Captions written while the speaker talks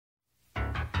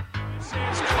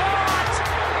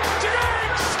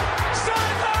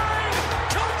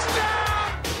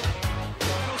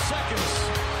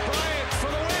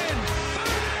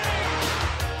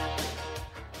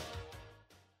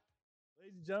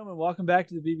Gentlemen, welcome back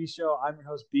to the BB Show. I'm your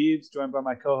host Beebs, joined by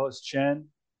my co-host Chen.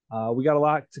 We got a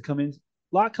lot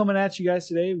coming at you guys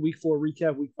today. Week 4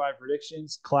 recap, Week 5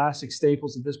 predictions, classic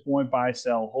staples at this point: buy,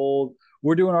 sell, hold.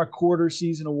 We're doing our quarter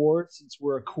season award since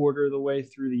we're a quarter of the way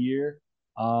through the year.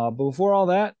 But before all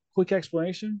that, quick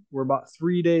explanation: we're about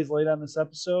 3 days late on this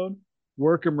episode.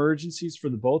 Work emergencies for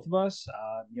the both of us.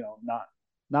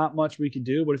 Not much we can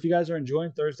do. But if you guys are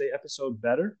enjoying Thursday episode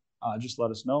better, just let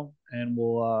us know and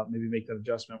we'll maybe make that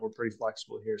adjustment. We're pretty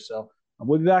flexible here. So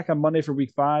we'll be back on Monday for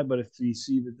week 5. But if we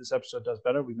see that this episode does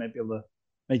better, we might be able to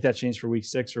make that change for week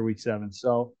 6 or week 7.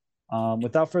 So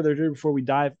without further ado, before we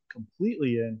dive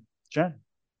completely in, Jen,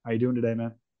 how you doing today,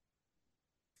 man?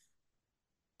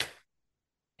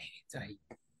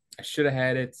 I should have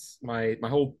had it. My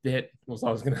whole bit was I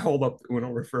was gonna hold up the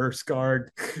Uno reverse card,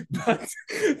 but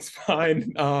it's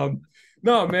fine.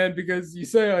 No, man, because you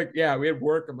say like, yeah, we had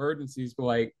work emergencies, but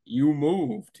like you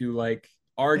moved to like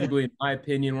arguably, in my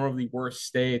opinion, one of the worst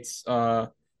states,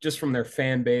 just from their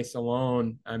fan base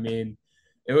alone. I mean,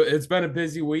 it's been a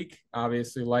busy week.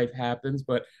 Obviously, life happens,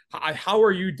 but how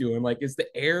are you doing? Like, is the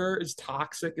air as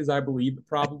toxic as I believe it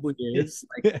probably is?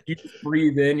 Like, you just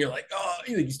breathe in, you're like, oh,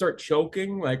 you start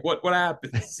choking. Like, what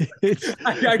happens?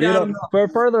 I gotta know. For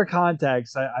further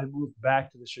context, I moved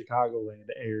back to the Chicagoland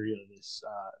area I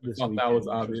this thought that weekend, was which was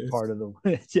obvious. part of the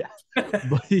yeah.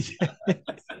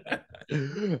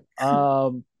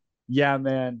 Yeah,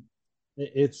 man,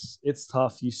 it's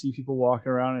tough. You see people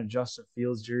walking around in Justin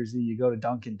Fields jersey. You go to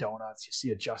Dunkin' Donuts, you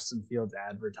see a Justin Fields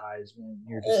advertisement.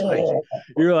 Oh,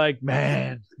 You're like,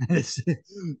 man,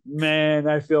 man,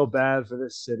 I feel bad for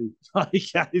this city.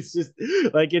 It's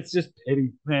just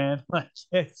pity, man. Like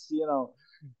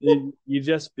you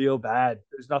just feel bad.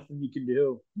 There's nothing you can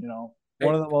do.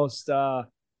 One of the most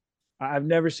I've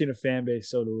never seen a fan base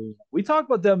so delusional. We talked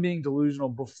about them being delusional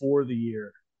before the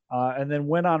year, and then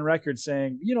went on record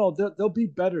saying, they'll be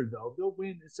better though. They'll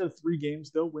win instead of 3 games,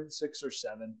 they'll win 6 or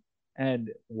 7. And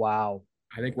wow,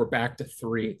 I think we're back to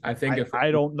 3. I think I if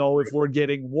I don't know if we're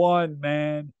getting one,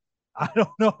 man. I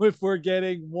don't know if we're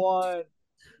getting one.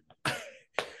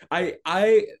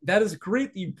 I that is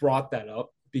great that you brought that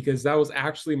up because that was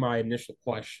actually my initial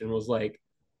question was like,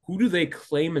 who do they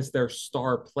claim as their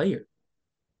star player?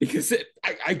 Because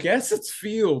I guess it's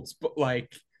Fields, but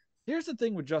like Here's the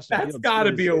thing with Justin that's Fields got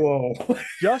to be is a low.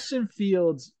 Justin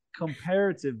Fields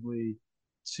comparatively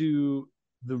to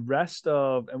the rest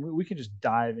of, and we can just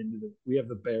dive into we have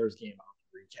the Bears game on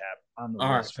recap on the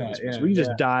All right, list for this week. So yeah, we can yeah,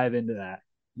 just dive into that.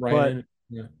 right But in,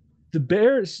 yeah. the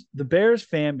Bears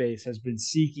fan base has been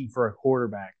seeking for a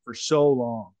quarterback for so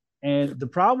long. And the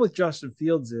problem with Justin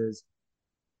Fields is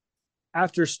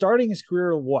after starting his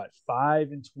career at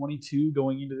 5-22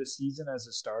 going into the season as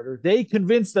a starter, they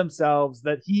convinced themselves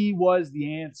that he was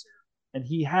the answer and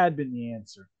he had been the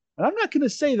answer. And I'm not going to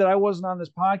say that I wasn't on this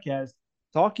podcast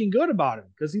talking good about him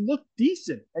because he looked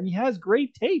decent and he has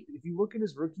great tape. If you look at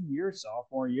his rookie year,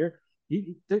 sophomore year,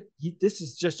 this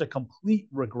is just a complete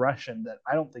regression that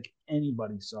I don't think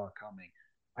anybody saw coming.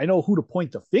 I know who to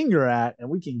point the finger at, and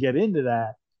we can get into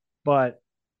that. But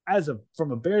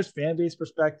from a Bears fan base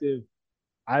perspective,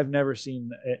 I've never seen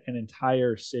an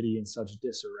entire city in such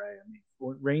disarray. I mean,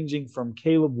 ranging from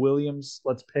Caleb Williams,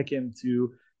 let's pick him,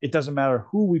 to it doesn't matter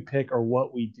who we pick or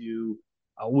what we do,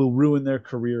 we'll ruin their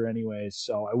career anyways.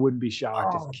 So I wouldn't be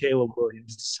shocked if Oh, Caleb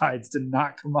Williams decides to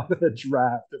not come out of the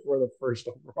draft before the first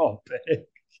overall pick.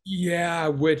 yeah,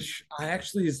 which I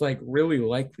actually is like really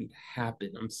likely to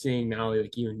happen. I'm seeing now,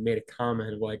 like you made a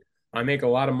comment of like, I make a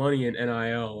lot of money in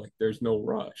NIL, like there's no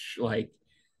rush. Like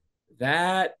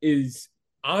that is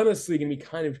honestly going to be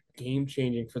kind of game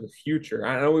changing for the future.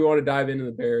 I know we want to dive into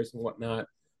the Bears and whatnot,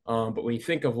 but when you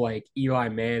think of like Eli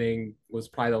Manning was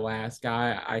probably the last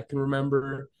guy I can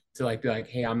remember to like be like,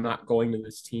 hey, I'm not going to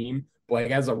this team. But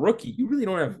like as a rookie, you really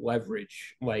don't have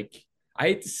leverage. Like I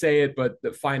hate to say it, but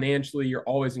financially, you're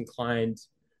always inclined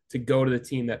to go to the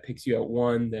team that picks you at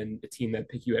 1, than the team that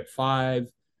pick you at 5.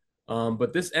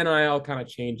 But this NIL kind of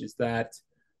changes that.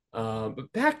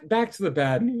 But back to the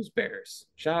bad news bears.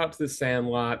 Shout out to the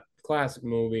Sandlot, classic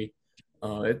movie.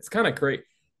 It's kind of great.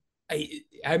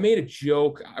 I made a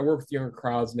joke. I work with younger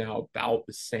crowds now about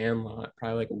the Sandlot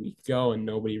probably like a week ago, and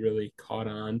nobody really caught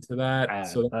on to that.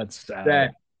 So That's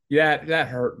sad. that that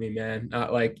hurt me, man.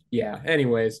 Like yeah.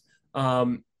 Anyways,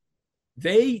 um,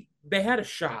 they had a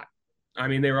shot. I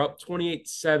mean, they were up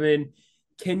 28-7.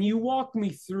 Can you walk me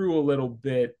through a little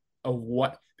bit of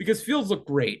what, because Fields look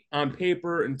great on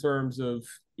paper in terms of,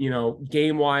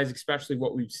 game wise, especially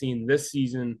what we've seen this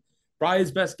season, probably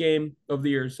his best game of the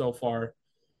year so far.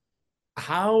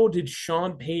 How did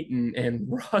Sean Payton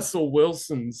and Russell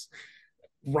Wilson's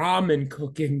ramen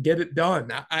cooking, get it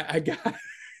done. I got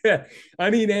I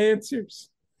need answers.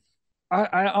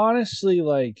 I honestly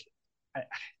like I,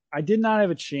 I did not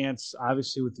have a chance,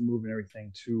 obviously, with the move and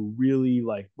everything, to really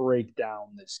like break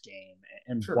down this game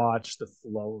and Sure. watch the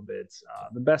flow of it.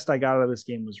 The best I got out of this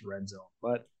game was red zone,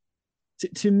 but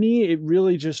to me, it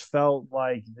really just felt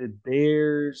like the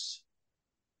Bears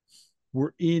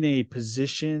were in a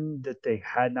position that they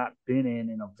had not been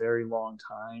in a very long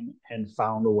time and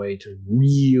found a way to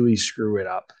really screw it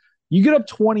up. You get up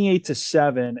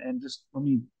 28-7 and just I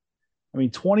mean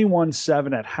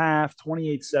 21-7 at half,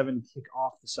 28-7 kick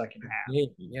off the second half.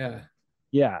 Yeah.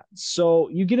 Yeah. So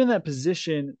you get in that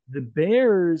position, the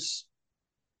Bears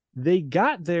they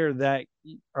got there that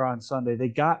or on Sunday, they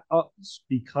got up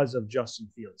because of Justin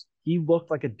Fields. He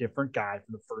looked like a different guy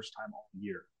for the first time all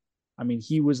year. I mean,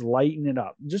 he was lighting it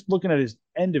up. Just looking at his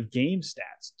end of game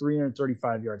stats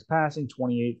 335 yards passing,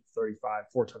 28 35,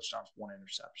 four touchdowns, one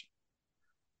interception.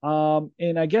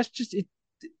 And I guess just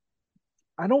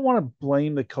I don't want to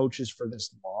blame the coaches for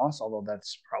this loss, although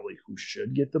that's probably who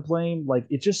should get the blame. Like,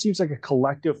 it just seems like a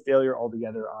collective failure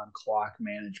altogether on clock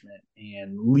management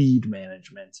and lead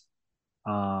management.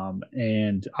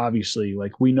 And obviously,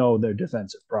 like we know their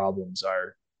defensive problems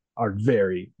are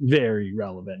very, very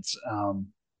relevant.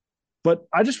 But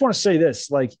I just want to say this,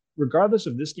 like, regardless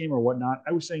of this game or whatnot,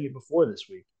 I was saying it before this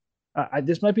week.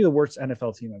 This might be the worst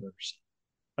NFL team I've ever seen.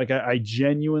 Like, I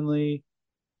genuinely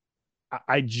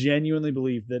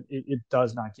believe that it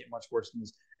does not get much worse than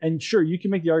this. And sure, you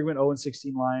can make the argument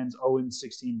 0-16 Lions,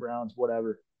 0-16 Browns,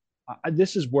 whatever.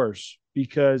 This is worse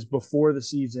because before the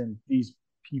season, these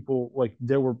people, like,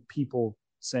 there were people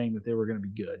saying that they were going to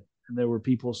be good. And there were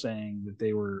people saying that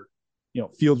they were,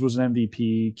 Fields was an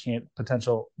MVP, can't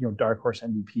potential, dark horse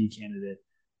MVP candidate.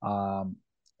 Um,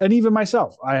 and even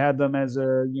myself, I had them as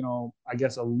I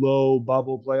guess a low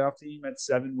bubble playoff team at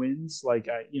 7 wins, like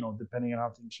depending on how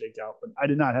things shake out. But I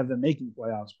did not have them making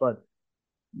playoffs, but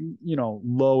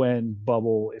low end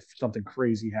bubble. If something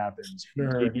crazy happens,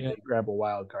 Sure. maybe Yeah. they grab a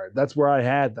wild card. That's where I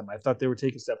had them. I thought they would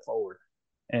take a step forward,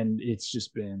 and it's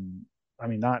just been. I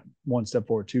mean, not one step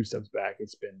forward, two steps back.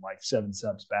 It's been like 7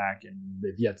 steps back, and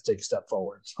they've yet to take a step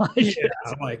forward. Yeah,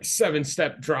 like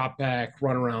 7-step drop back,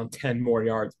 run around 10 more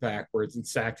yards backwards and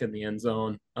sacked in the end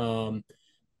zone.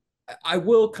 I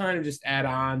will kind of just add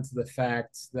on to the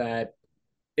fact that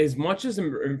as much as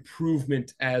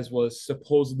improvement as was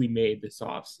supposedly made this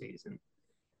offseason,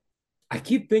 I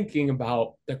keep thinking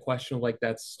about the question of like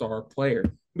that star player.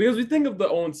 Because we think of the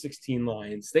 0-16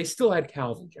 Lions, they still had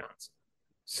Calvin Johnson.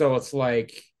 So it's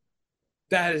like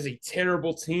that is a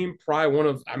terrible team, probably one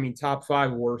of, I mean, top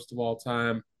five worst of all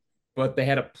time. But they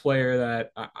had a player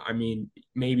that, I mean,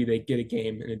 maybe they get a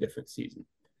game in a different season.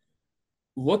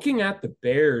 Looking at the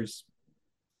Bears,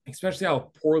 especially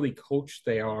how poorly coached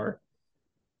they are,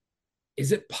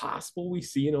 is it possible we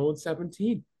see an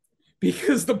 0-17?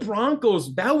 Because the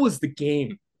Broncos, that was the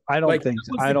game. I don't Like, think.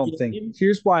 that was I the don't think. game.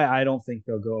 Here's why I don't think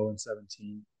they'll go in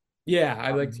 17. Yeah,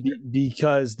 I like to hear.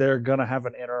 Because they're gonna have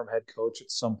an interim head coach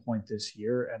at some point this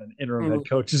year, and an interim head Mhm.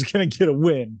 coach is gonna get a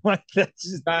win. Like that's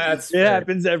just That's it fair.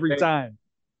 happens every They, time.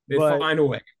 they But find a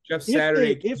way. Jeff if they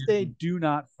Saturday if they do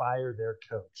not fire their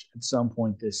coach at some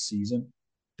point this season,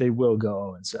 they will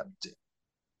go 0-17.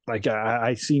 Like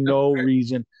I see no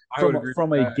reason I would agree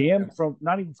with that. from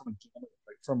not even from a gambling,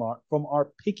 like from our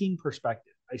picking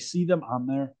perspective. I see them on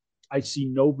there. I see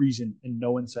no reason and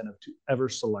no incentive to ever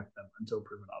select them until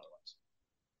proven otherwise.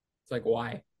 It's like,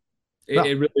 why? No,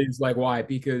 It really is like, why?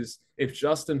 Because if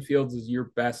Justin Fields is your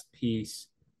best piece,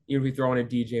 even if you throw in a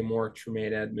DJ Moore,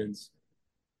 Tremaine Edmonds,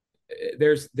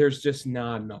 there's just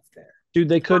not enough there. dude,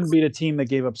 they couldn't beat a team that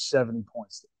gave up 70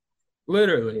 points.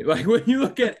 Literally, like when you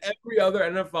look at every other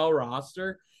NFL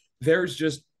roster, there's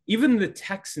just even the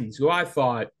Texans, who I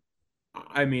thought,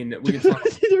 I mean, we can talk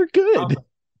They're about, good.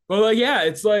 but like, yeah,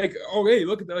 it's like, okay,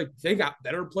 look at that, like they got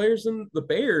better players than the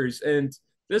Bears, and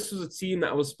this was a team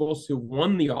that was supposed to have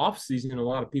won the offseason in a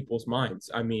lot of people's minds.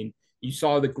 I mean, you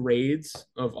saw the grades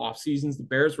of off seasons; the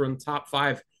Bears were in the top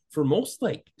five for most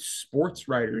like sports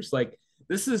writers. Like,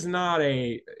 this is not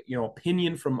a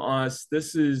opinion from us.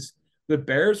 This is the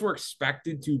Bears were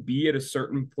expected to be at a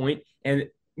certain point and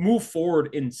move forward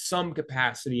in some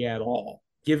capacity at all,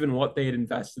 given what they had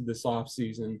invested this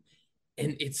offseason.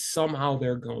 And it's somehow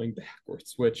they're going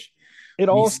backwards, which It we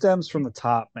all stems from the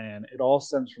top, man. It all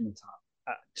stems from the top.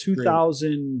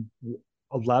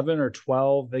 2011 or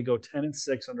 12, they go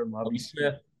 10-6 under Lovie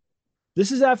Smith. Smith.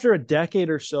 This is after a decade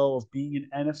or so of being in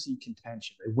NFC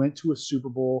contention. They went to a Super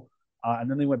Bowl, and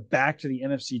then they went back to the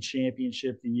NFC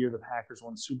Championship the year the Packers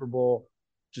won the Super Bowl.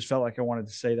 Just felt like I wanted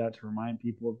to say that to remind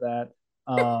people of that.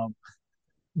 Um,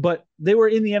 but they were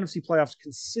in the NFC playoffs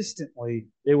consistently.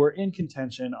 They were in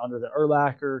contention under the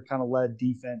Urlacher kind of led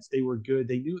defense. They were good.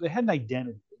 They knew they had an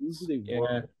identity. They knew who they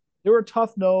were. Yeah, They were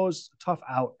tough nose, tough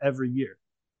out every year.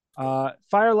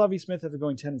 Fire Lovie Smith after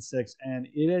going 10-6, and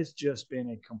it has just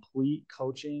been a complete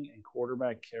coaching and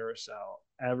quarterback carousel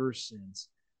ever since.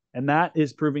 And that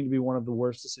is proving to be one of the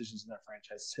worst decisions in their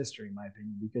franchise's history, in my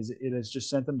opinion, because it has just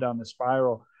sent them down the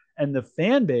spiral. And the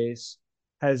fan base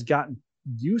has gotten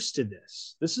used to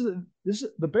this. This is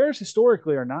the Bears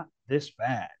historically are not this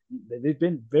bad. They've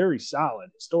been very solid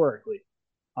historically.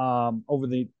 Over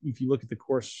the if you look at the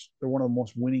course, they're one of the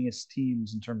most winningest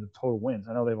teams in terms of total wins.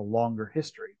 I know they have a longer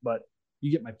history, but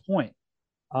you get my point.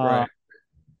 Uh, right.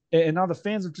 and now the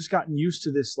fans have just gotten used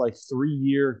to this like 3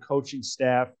 year coaching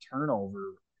staff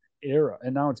turnover era,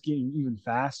 and now it's getting even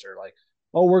faster. Like,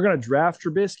 oh, we're gonna draft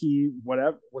Trubisky.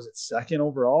 Whatever was it, second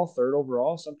overall, third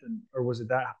overall, something, or was it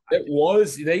that? It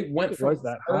was. They went It from was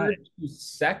that high. third to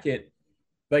second.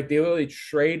 Like they literally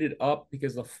traded up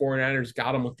because the 49ers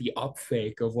got him with the up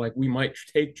fake of like we might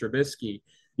take Trubisky.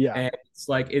 Yeah, And it's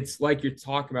like you're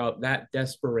talking about that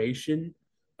desperation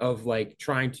of like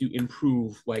trying to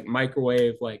improve, like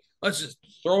microwave, like let's just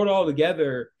throw it all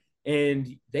together. And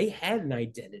they had an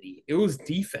identity. It was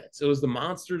defense. It was the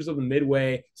monsters of the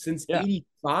Midway since yeah.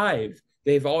 '85.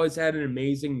 They've always had an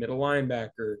amazing middle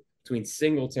linebacker between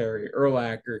Singletary,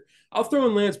 Urlacher. I'll throw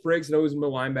in Lance Briggs and always a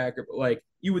middle linebacker, but like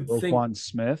you would think Roquan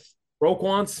Smith.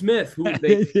 Roquan Smith, who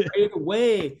they traded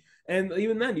away. And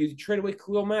even then, you trade away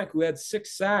Khalil Mack, who had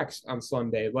 6 sacks on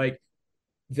Sunday. Like,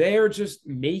 they're just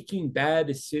making bad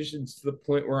decisions to the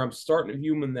point where I'm starting to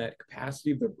view them in that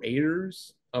capacity of the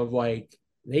Raiders, of like,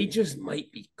 they just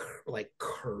might be like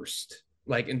cursed.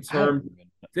 Like, in I don't terms, even.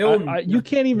 they'll You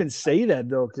can't even say that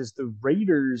though, because the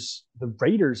Raiders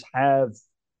have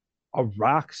a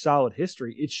rock solid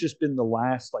history. It's just been the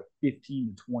last like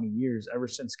 15 to 20 years, ever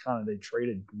since kind of they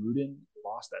traded Gruden,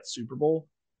 lost that Super Bowl.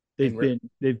 and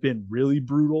They've been really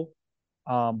brutal.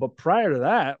 But prior to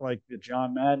that, like the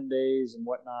John Madden days and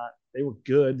whatnot, they were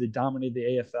good. They dominated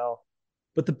the AFL.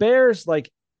 But the Bears, like,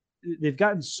 they've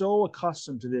gotten so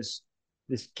accustomed to this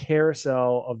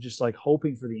carousel of just like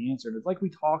hoping for the answer. It's like we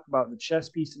talked about the chess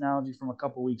piece analogy from a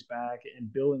couple weeks back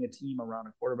and building a team around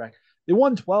a quarterback. They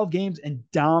won 12 games and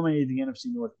dominated the NFC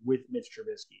North with Mitch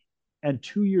Trubisky. And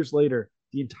 2 years later,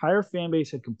 the entire fan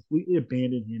base had completely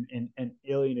abandoned him and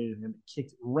alienated him,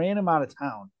 ran him out of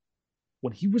town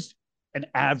when he was an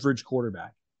average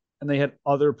quarterback. And they had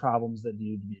other problems that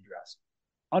needed to be addressed.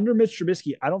 Under Mitch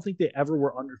Trubisky, I don't think they ever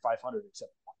were under 500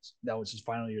 except once. That was his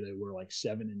final year. They were like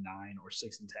 7-9 or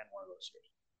 6-10, one of those years,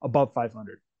 above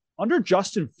 500. Under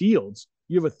Justin Fields,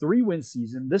 you have a 3-win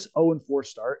season, this 0-4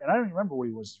 start, and I don't even remember what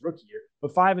he was his rookie year,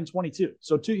 but 5-22.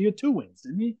 So he had 2 wins,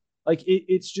 didn't he? Like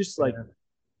it's just like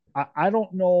yeah. I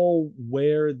don't know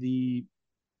where the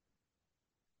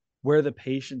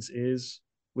patience is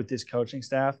with this coaching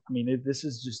staff. I mean, this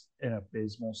is just an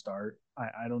abysmal start.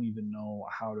 I don't even know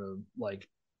how to like.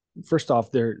 First off,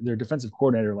 their defensive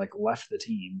coordinator like left the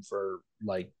team for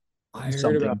like I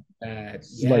heard about something, that.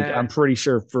 like Yeah, I'm pretty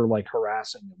sure for like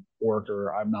harassing a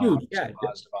worker. I'm not dude. 100% Yeah.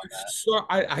 positive on that. So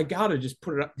I gotta just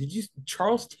put it up. Did you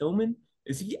Charles Tillman?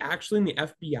 Is he actually in the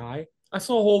FBI? I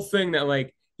saw a whole thing that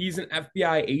like he's an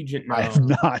FBI agent I now.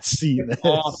 have not seen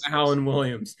Off this. Alan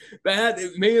Williams. That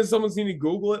maybe someone's need to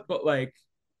Google it, but like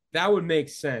that would make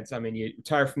sense. I mean, you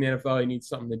retire from the NFL, you need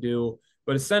something to do.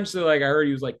 But essentially, like I heard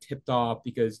he was like tipped off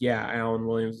because yeah, Alan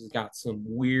Williams has got some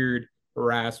weird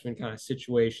harassment kind of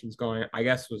situations going. I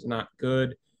guess was not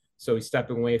good, so he's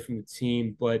stepping away from the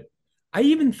team. But I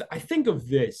think of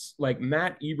this like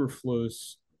Matt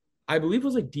Eberflus, I believe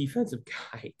was like defensive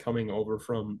guy coming over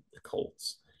from the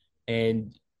Colts,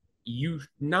 and you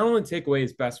not only take away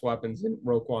his best weapons in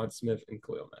Roquan Smith and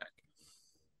Khalil Mack,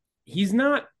 he's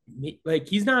not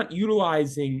he's not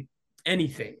utilizing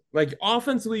anything. Like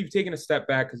offensively, you've taken a step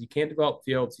back because you can't develop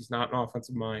Fields. He's not an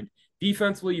offensive mind.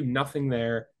 Defensively, you've nothing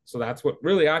there. So that's what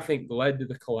really I think led to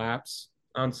the collapse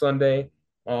on Sunday.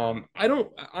 I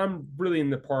don't. I'm really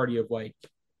in the party of like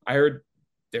I heard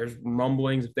there's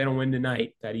rumblings if they don't win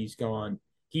tonight that he's gone.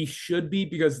 He should be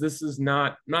because this is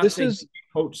not. I'm not This saying is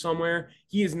coach somewhere.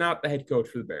 He is not the head coach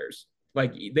for the Bears.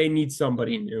 Like they need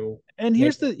somebody new. and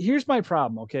They here's my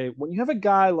problem. Okay, when you have a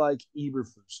guy like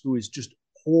Eberflus who is just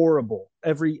horrible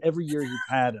every year you've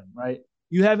had him, right?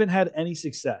 You haven't had any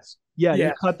success. Yeah, you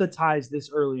Yeah, cut the ties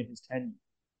this early in his tenure,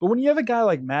 but when you have a guy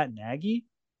like Matt Nagy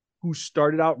who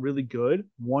started out really good,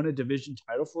 won a division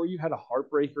title for you, had a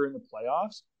heartbreaker in the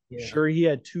playoffs. yeah. Sure, he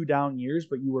had 2 down years,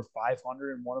 but you were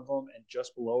 500 in one of them and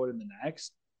just below it in the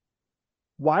next.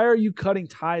 why are you cutting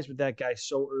ties with that guy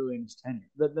so early in his tenure?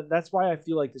 That's why I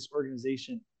feel like this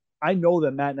organization. I know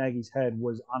that Matt Nagy's head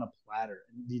was on a platter,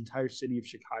 and the entire city of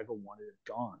Chicago wanted it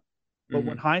gone. But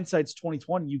when Mm-hmm. hindsight's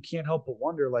 2020, you can't help but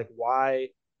wonder, like, why.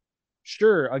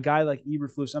 Sure, a guy like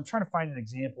Eberflus. I'm trying to find an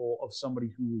example of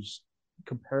somebody who's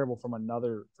comparable from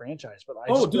another franchise, but I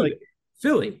Oh, just feel dude, like,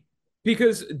 Philly,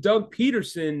 because Doug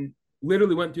Peterson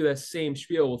literally went through that same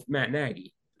spiel with Matt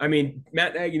Nagy. I mean,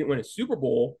 Matt Nagy didn't win a Super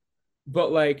Bowl,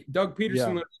 but like Doug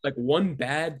Peterson, yeah, like one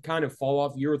bad kind of fall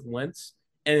off year with Wentz,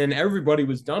 and then everybody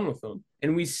was done with him.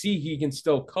 And we see he can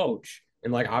still coach,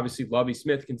 and like obviously Lovie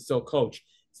Smith can still coach.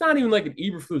 It's not even like an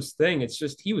Eberflus thing. It's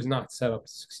just he was not set up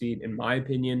to succeed, in my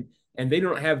opinion. And they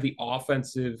don't have the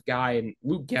offensive guy, and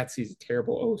Luke Getzey's a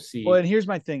terrible well, OC. and here's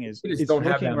my thing is They just it's don't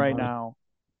have looking that right money. now,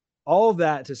 all of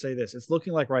that to say this, it's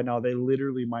looking like right now they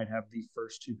literally might have the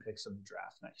first two picks of the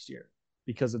draft next year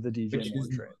because of the DJ which Moore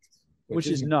is trade, nuts. which Which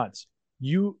is is nuts.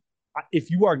 You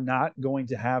if you are not going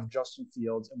to have Justin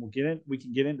Fields, and we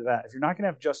can get into that. If you're not going to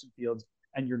have Justin Fields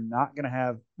and you're not going to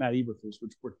have Matt Eberflus,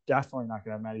 which we're definitely not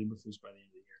going to have Matt Eberflus by the end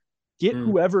of the year, get mm,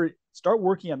 whoever, start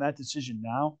working on that decision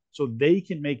now so they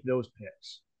can make those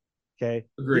picks. Okay.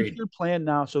 Get agreed. your plan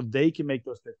now so they can make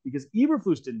those picks because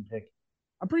Eberflus didn't pick.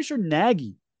 I'm pretty sure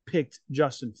Nagy picked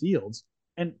Justin Fields.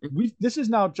 And this is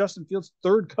now Justin Fields'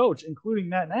 third coach, including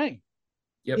Matt Nagy,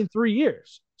 in Yep. 3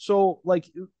 years. So, like,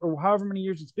 or however many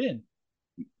years it's been,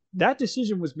 that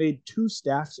decision was made two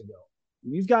staffs ago.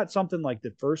 We've got something like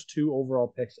the first two overall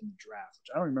picks in the draft, which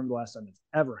I don't remember the last time it's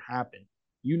ever happened.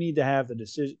 You need to have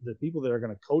the people that are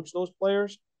going to coach those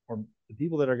players or the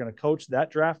people that are going to coach that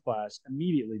draft class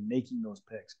immediately making those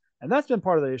picks. And that's been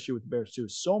part of the issue with the Bears too.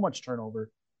 So much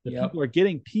turnover that Yep. people are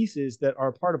getting pieces that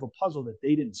are part of a puzzle that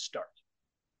they didn't start.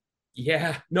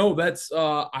 Yeah. No, that's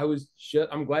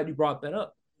I'm glad you brought that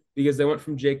up because they went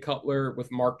from Jay Cutler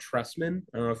with Mark Trestman.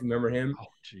 I don't know if you remember him. Oh,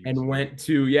 jeez. And went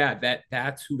to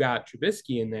that's who got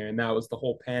Trubisky in there. And that was the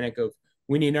whole panic of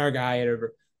we need our guy at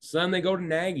over. So then they go to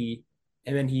Nagy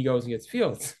and then he goes and gets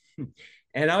Fields.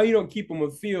 And now you don't keep him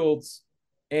with Fields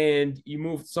and you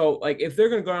move. So like if they're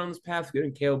gonna go down this path,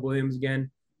 getting Caleb Williams again,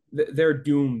 they're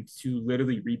doomed to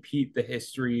literally repeat the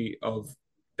history of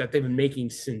that they've been making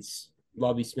since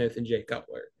Lovie Smith and Jay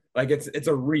Cutler. Like it's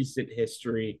a recent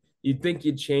history. You'd think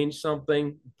you'd change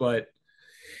something, but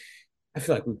I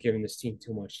feel like we've given this team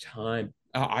too much time.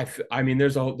 I mean,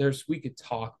 there's we could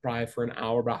talk probably for an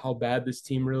hour about how bad this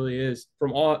team really is.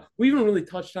 From all we even really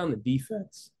touched on the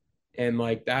defense, and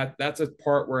like that's a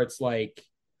part where it's like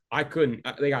I couldn't.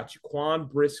 They got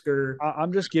Jaquan Brisker,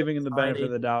 I'm just giving him the benefit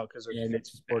of the doubt because our and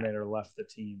defensive coordinator left the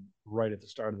team right at the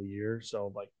start of the year.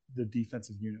 So, like, the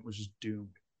defensive unit was just doomed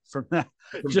from that.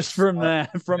 Just from yeah,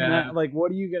 that. Like,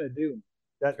 what are you gonna do?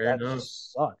 fair That enough.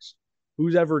 just sucks.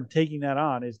 Who's ever taking that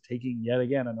on is taking yet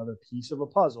again another piece of a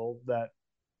puzzle that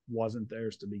wasn't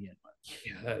theirs to begin with.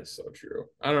 Yeah, that is so true.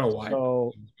 I don't know why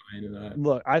So, into that.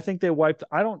 look, I think they wiped.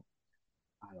 I don't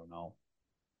know.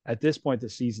 At this point, the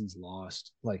season's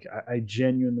lost. Like, I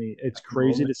genuinely, it's At the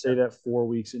crazy moment, to say that 4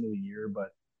 weeks into the year, but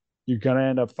you're going to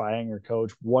end up firing your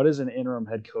coach. What is an interim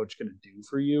head coach going to do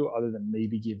for you other than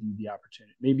maybe give you the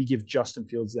opportunity, maybe give Justin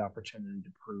Fields the opportunity to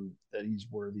prove that he's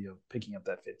worthy of picking up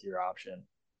that fifth year option?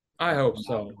 I hope Not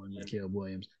so. going with Caleb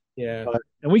Williams. Yeah.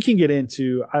 And we can get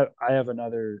into, I have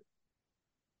another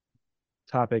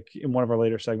topic in one of our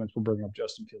later segments. We'll bring up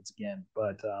Justin Fields again,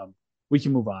 but we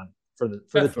can move on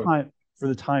Definitely. for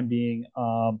the time being.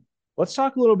 Let's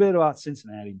talk a little bit about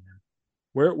Cincinnati, man.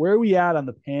 Where are we at on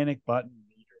the panic button?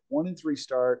 1-3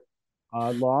 start.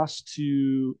 Lost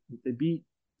to they beat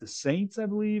the Saints, I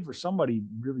believe, or somebody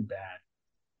really bad.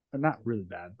 Or not really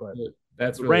bad, but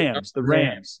That's the really Rams. The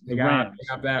Rams. They The they Rams.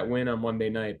 got that win on Monday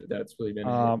night, but that's really been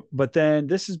it. But then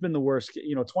this has been the worst.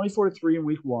 24-3 in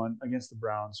week one against the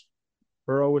Browns.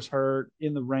 Burrow was hurt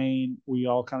in the rain. We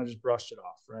all kind of just brushed it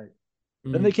off, right?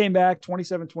 Then they came back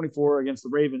 27-24 against the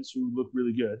Ravens, who looked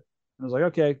really good. And I was like,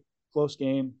 okay, close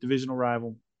game, divisional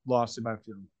rival, lost it by a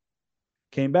few.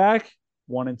 Came back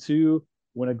 1-2,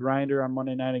 win a grinder on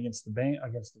Monday night against the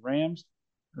Rams,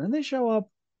 and then they show up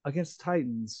against the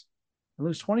Titans and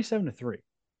lose 27-3.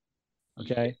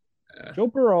 Okay, Yeah. Joe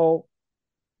Burrow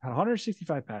had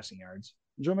 165 passing yards.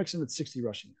 Joe Mixon had 60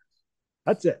 rushing yards.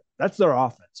 That's it. That's their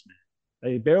offense, man.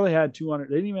 They barely had 200.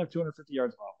 They didn't even have 250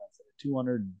 yards of offense. They had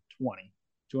 220,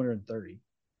 230.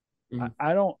 Mhm.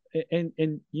 I don't.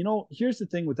 And here's the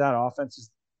thing with that offense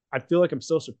is I feel like I'm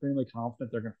still supremely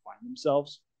confident they're going to find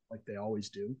themselves like they always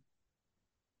do.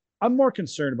 I'm more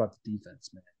concerned about the defense,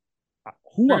 man.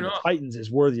 Who Fair on the enough. Titans is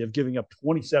worthy of giving up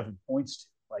 27 points to?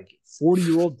 Like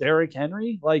 40-year-old Derrick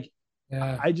Henry? Like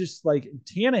Yeah. I just like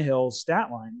Tannehill's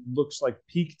stat line looks like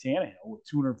peak Tannehill with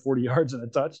 240 yards and a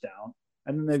touchdown.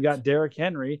 And then they've got Derrick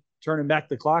Henry turning back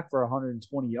the clock for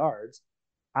 120 yards.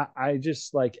 I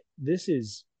just like this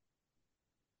is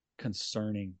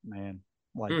concerning, man.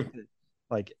 Like, Mm.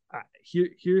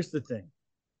 here's the thing.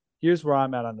 Here's where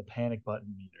I'm at on the panic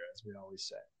button meter, as we always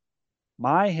say.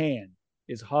 My hand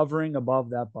is hovering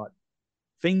above that button.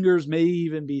 Fingers may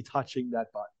even be touching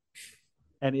that button.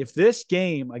 And if this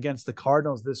game against the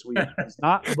Cardinals this week does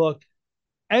not look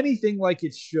anything like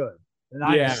it should, then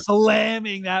I am Yeah.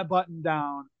 slamming that button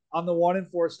down on the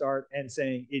 1-4 start and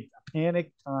saying it's a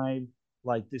panic time,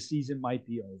 like the season might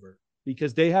be over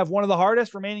because they have one of the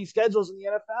hardest remaining schedules in the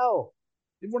NFL.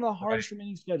 They have one of the hardest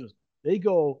remaining schedules. They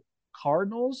go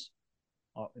Cardinals,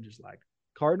 just like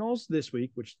Cardinals this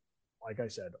week, which, like I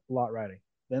said, a lot riding.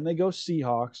 Then they go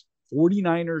Seahawks,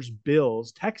 49ers,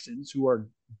 Bills, Texans, who are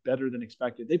better than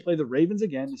expected. They play the Ravens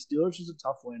again. The Steelers is a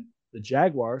tough win. The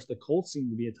Jaguars, the Colts seem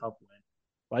to be a tough win.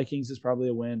 Vikings is probably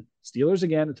a win. Steelers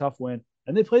again, a tough win.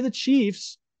 And they play the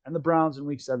Chiefs and the Browns in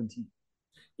week 17.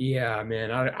 Yeah,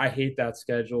 man. I hate that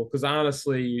schedule because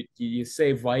honestly, you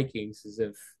say Vikings as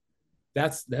if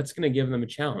that's going to give them a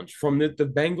challenge. From the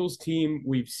Bengals team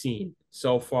we've seen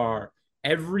so far,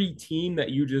 every team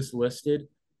that you just listed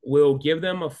will give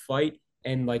them a fight.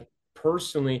 And like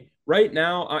personally, right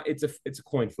now, it's a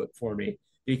coin flip for me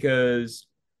because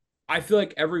I feel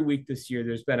like every week this year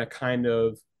there's been a kind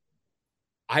of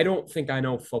I don't think I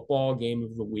know football game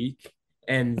of the week,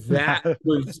 and that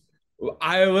was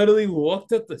I literally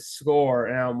looked at the score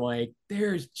and I'm like,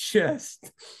 there's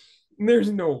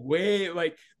no way.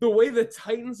 Like the way the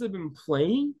Titans have been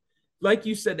playing, like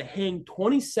you said, to hang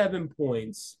 27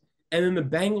 points and then the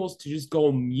Bengals to just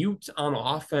go mute on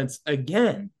offense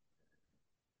again.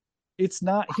 It's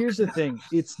not, here's the thing.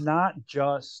 It's not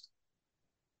just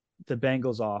the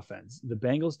Bengals offense. The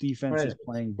Bengals defense Right. is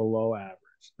playing below average.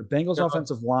 The Bengals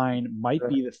offensive line might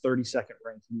be the 32nd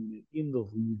ranked unit in the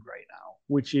league right now,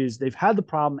 which is they've had the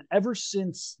problem ever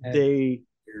since they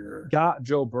got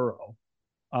Joe Burrow.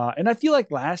 And I feel like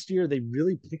last year they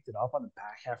really picked it up on the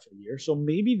back half of the year. So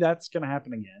maybe that's going to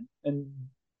happen again. And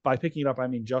by picking it up, I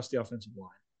mean just the offensive line.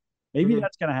 Maybe Mhm.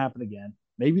 that's going to happen again.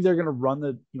 Maybe they're going to run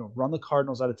the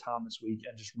Cardinals out of town this week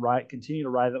and just continue to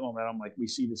ride that momentum like we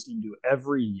see this team do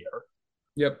every year.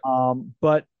 Yep.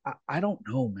 But I don't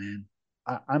know, man.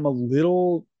 I'm a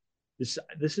little. This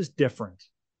is different.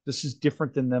 This is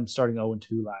different than them starting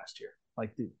 0-2 last year.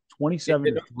 Like the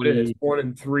 27 to It is 3.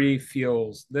 1-3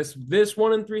 feels this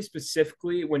 1-3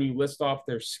 specifically when you list off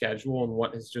their schedule and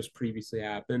what has just previously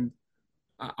happened.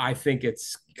 I think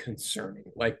it's concerning.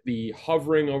 Like the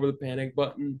hovering over the panic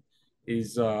button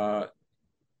is probably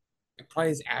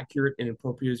as accurate and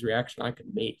appropriate as reaction I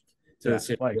could make to the Yeah,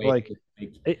 situation.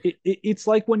 it's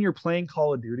like when you're playing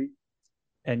Call of Duty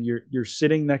and you're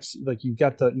sitting next, like you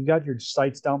got your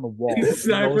sights down the wall. In the You know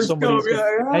sniper scope, somebody's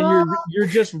gonna, and you're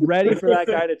just ready for that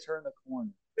guy to turn the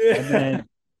corner, and yeah. then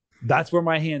that's where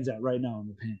my hand's at right now in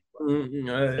the panic. Like,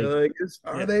 Like,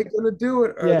 are yeah, they gonna do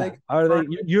it? Are yeah. they Are they?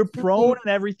 finally You're do prone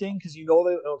and everything because you know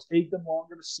that it'll take them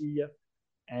longer to see you.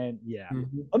 And yeah, it?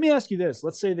 let me ask you this: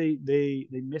 let's say they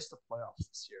miss the playoffs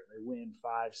this year. They win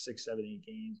 5, 6, 7, 8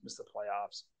 games, miss the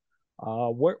playoffs.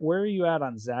 Where are you at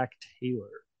on Zach Taylor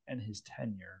and his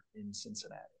tenure in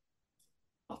Cincinnati?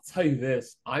 I'll tell you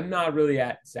this. I'm not really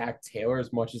at Zach Taylor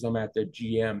as much as I'm at the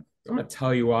GM. I'm gonna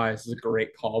tell you why. This is a great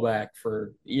callback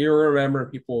for you remember,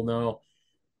 people know.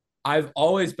 I've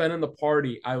always been in the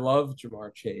party. I love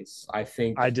Jamar Chase. I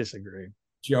think I disagree.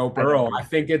 Joe I don't Burrow. agree. I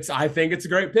think it's a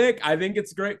great pick. I think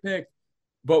it's a great pick.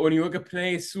 But when you look at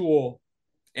Penei Sewell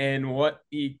and what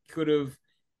he could have,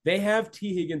 they have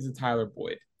T. Higgins and Tyler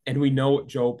Boyd, and we know what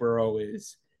Joe Burrow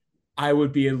is. I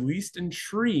would be at least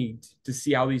intrigued to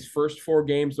see how these first 4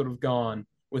 games would have gone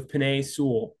with Penei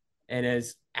Sewell and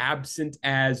as absent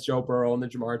as Joe Burrow and the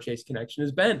Jamar Chase connection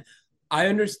has been. I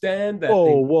understand that Whoa,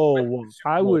 they whoa, went to whoa! the Super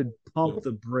I Bowl. would pump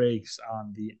the brakes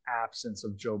on the absence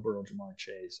of Joe Burrow, Jamar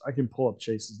Chase. I can pull up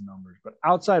Chase's numbers, but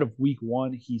outside of Week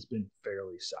 1, he's been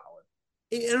fairly solid.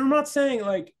 And I'm not saying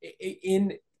like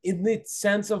in the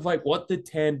sense of like what the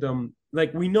tandem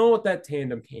like we know what that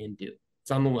tandem can do.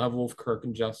 It's on the level of Kirk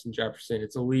and Justin Jefferson.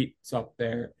 It's elite. It's up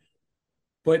there.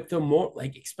 But the more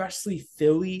like especially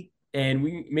Philly, and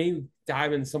we may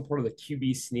dive into some part of the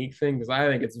QB sneak thing because I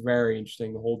think it's very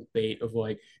interesting the whole debate of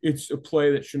like it's a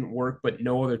play that shouldn't work, but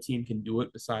no other team can do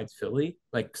it besides Philly,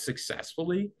 like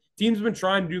successfully. Teams have been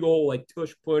trying to do the whole like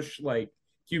tush push like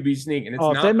QB sneak, and it's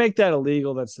Oh, if they not. make that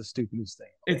illegal, that's the stupidest thing.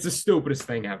 It's the stupidest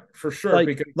ththing ever for sure Like,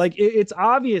 because it's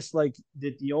obvious, like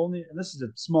that the only, and this is a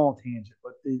small tangent,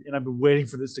 but and I've been waiting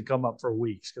for this to come up for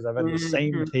weeks because I've had the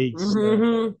same takes.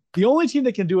 Mm-hmm. The only team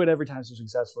that can do it every time so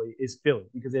successfully is Philly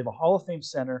because they have a Hall of Fame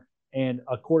center and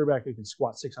a quarterback who can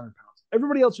squat 600 pounds.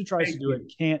 Everybody else who tries to do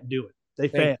it can't do it. They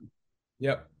Thank fail. you.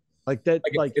 Yep. Like that,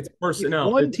 Like like it's if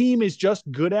personnel. one team is just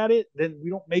good at it, then we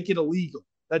don't make it illegal.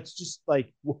 That's just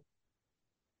like if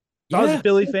I was a Yeah.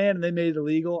 Philly fan and they made it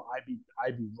illegal, I'd be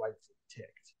rightfully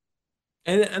ticked.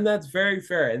 And that's very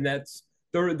fair. And that's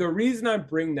the reason I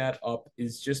bring that up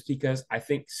is just because I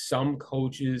think some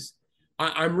coaches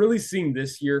I'm really seeing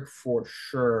this year for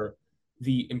sure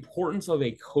the importance of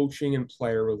a coaching and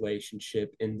player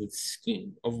relationship in the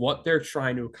scheme of what they're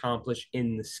trying to accomplish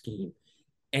in the scheme.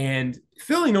 And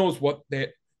Philly knows what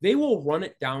they will run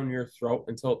it down your throat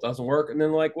until it doesn't work. And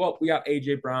then like, well, we got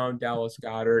AJ Brown, Dallas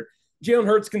Goddard. Jalen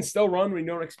Hurts can still run. We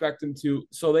don't expect him to.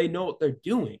 So they know what they're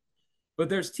doing. But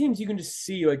there's teams you can just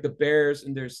see like the Bears,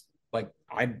 and there's like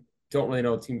I don't really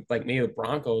know teams like maybe the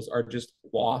Broncos are just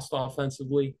lost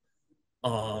offensively.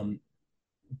 Um,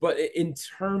 but in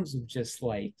terms of just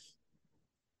like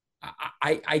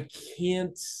I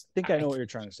can't. I think I know what you're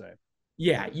trying to say.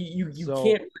 Yeah, you So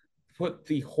can't put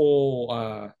the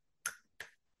whole.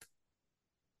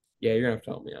 Yeah, you're gonna have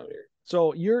to help me out here.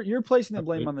 So you're placing the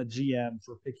blame on the GM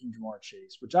for picking Ja'Marr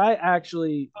Chase, which I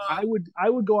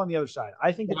would go on the other side.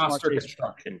 I think that Ja'Marr Roster Chase.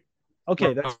 construction.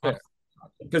 Okay, that's fair.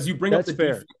 Because you bring up That's the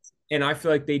fair. defense, and I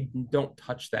feel like they don't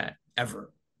touch that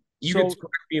ever. You So can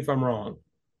correct me if I'm wrong,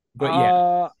 but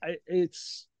yeah,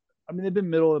 it's. I mean, they've been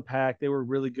middle of the pack. They were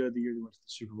really good the year they went to the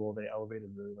Super Bowl. They elevated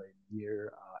really late in the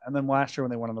year, and then last year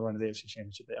when they went on the run to the AFC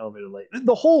Championship, they elevated late.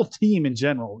 The whole team in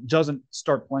general doesn't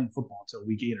start playing football until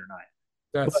week 8 or 9.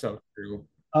 that's But so true.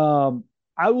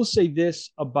 I will say this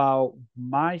about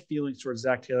my feelings towards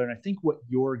Zach Taylor, and I think what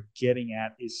you're getting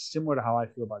at is similar to how I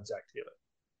feel about Zach Taylor.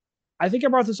 I think I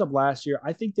brought this up last year.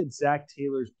 I think that Zach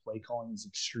Taylor's play calling is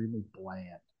extremely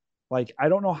bland. Like, I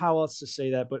don't know how else to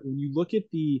say that, but when you look at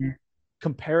the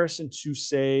comparison to,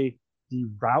 say, the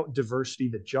route diversity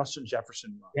that Justin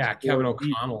Jefferson runs, Yeah, Kevin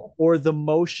O'Connell, or the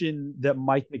motion that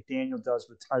Mike McDaniel does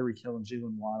with Tyreek Hill and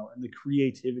Jalen Waddle, and the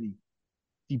creativity,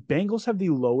 the Bengals have the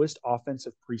lowest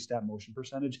offensive pre-snap motion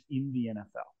percentage in the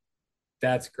NFL.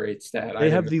 that's a great stat.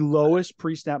 They have the lowest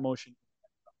pre-snap motion.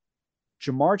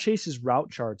 Ja'Marr Chase's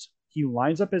route charts, he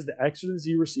lines up as the X or the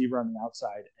Z receiver on the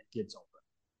outside and gets open.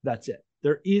 That's it.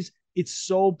 It's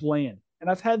so bland. And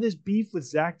I've had this beef with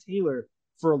Zach Taylor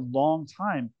for a long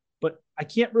time, but I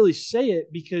can't really say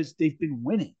it because they've been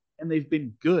winning and they've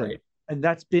been good. Right. And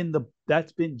that's been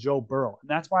Joe Burrow. And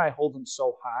that's why I hold him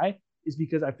so high, is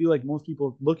because I feel like most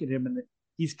people look at him and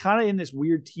he's kind of in this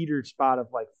weird teetered spot of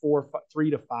like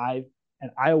 3 to 5. And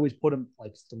I always put him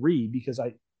like 3 because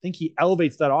I think he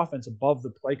elevates that offense above the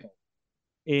play call.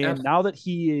 And Absolutely. Now that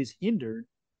he is hindered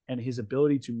and his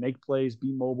ability to make plays,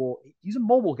 be mobile, he's a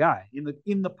mobile guy in the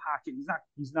pocket.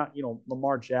 He's not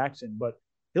Lamar Jackson, but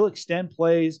he'll extend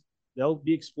plays. They'll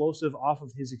be explosive off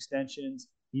of his extensions.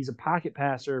 He's a pocket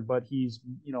passer, but he's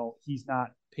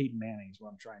not Peyton Manning is what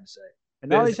I'm trying to say. And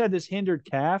now they've had this hindered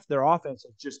calf. Their offense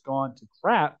has just gone to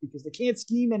crap because they can't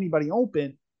scheme anybody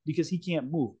open because he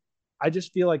can't move. I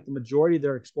just feel like the majority of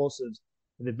their explosives,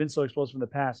 and they've been so explosive in the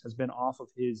past, has been off of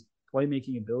his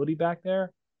playmaking ability back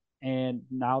there. And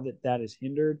now that is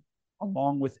hindered,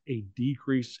 along with a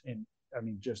decrease in,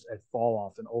 just a fall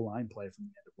off in O-line play from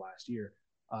the end of last year,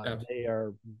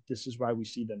 this is why we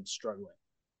see them struggling.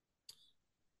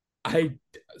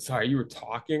 Sorry, you were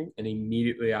talking, and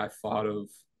immediately I thought of,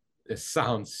 this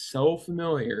sounds so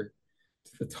familiar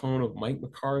to the tone of Mike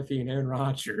McCarthy and Aaron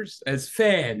Rodgers as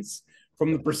fans,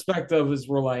 from the perspective as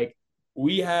we're like,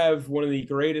 we have one of the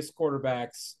greatest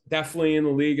quarterbacks definitely in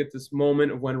the league at this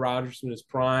moment of when Rodgers was in his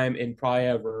prime and probably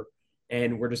ever,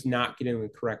 and we're just not getting the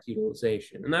correct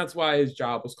utilization. And that's why his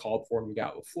job was called for and we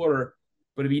got LaFleur.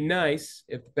 But it'd be nice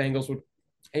if the Bengals would,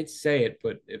 I hate to say it,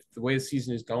 but if the way the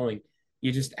season is going,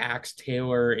 you just axe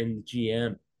Taylor and the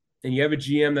GM. And you have a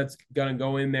GM that's going to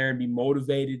go in there and be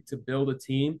motivated to build a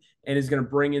team and is going to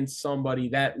bring in somebody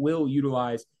that will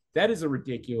utilize. That is a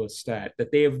ridiculous stat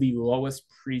that they have the lowest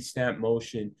pre-snap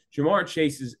motion. Ja'Marr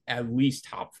Chase is at least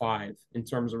top 5 in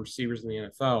terms of receivers in the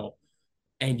NFL.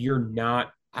 And you're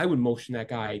not, I would motion that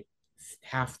guy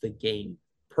half the game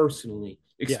personally,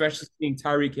 especially seeing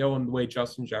Tyreek Hill and the way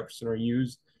Justin Jefferson are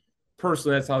used.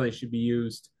 Personally, that's how they should be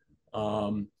used.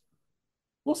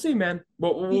 We'll see, man.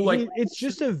 It's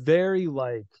just a very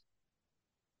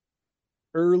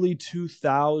early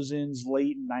 2000s,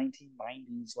 late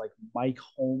 1990s, Mike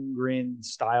Holmgren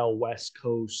style West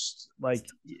Coast.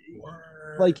 It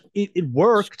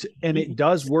worked, and it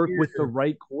does work with the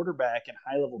right quarterback and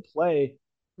high level play.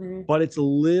 Mhm. but it's a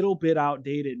little bit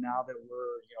outdated now that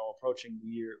we're approaching the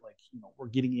year, like we're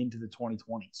getting into the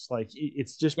 2020s. Like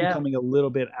it's just Yeah. becoming a little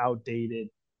bit outdated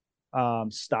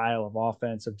style of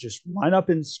offense of just line up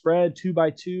and spread 2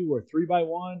 by 2 or 3 by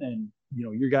 1, and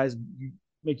your guys, you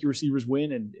make your receivers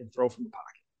win and throw from the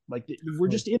pocket. Like we're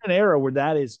just in an era where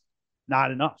that is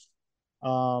not enough.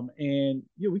 And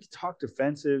we could talk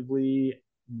defensively.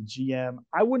 The GM,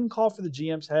 I wouldn't call for the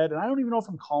GM's head, and I don't even know if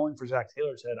I'm calling for Zach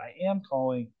Taylor's head. I am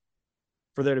calling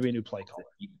for there to be a new play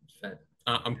caller,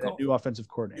 I'm a calling. new offensive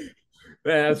coordinator.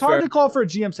 Yeah, It's that's hard fair. to call for a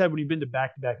GM's head when you've been to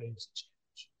back-to-back AFC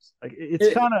championships. Like it's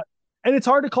It, kind of, and it's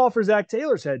hard to call for Zach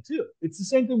Taylor's head too. It's the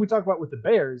same thing we talk about with the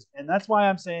Bears, and that's why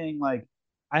I'm saying like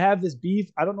I have this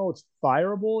beef. I don't know it's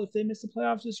fireable if they miss the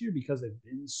playoffs this year because they've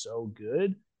been so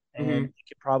good, and mhm. it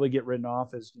could probably get written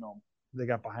off as they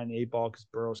got behind the 8 ball because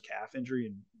Burrow's calf injury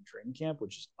in training camp,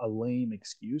 which is a lame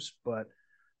excuse. But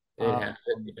It um,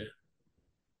 happened. Yeah.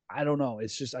 I don't know.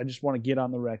 It's just I just want to get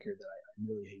on the record that I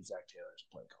really hate Zach Taylor's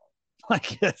play call.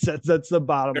 Like that's the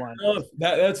bottom line.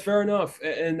 That's fair enough.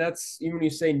 And that's even when you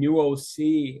say new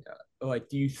OC, like,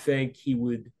 do you think he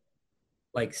would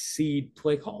like cede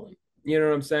play calling? You know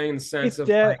what I'm saying? In the sense If of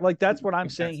that like, like that's what I'm take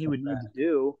that saying he step would need back. to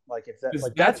do. Like if that Because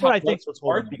like that's that's how what I think Mike what's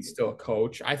holding him. McCarthy's still a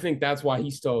coach. I think that's why he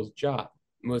still has a job,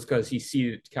 was because he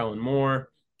seeded Kellen Moore.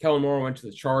 Kellen Moore went to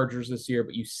the Chargers this year,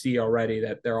 but you see already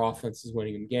that their offense is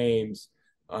winning them games.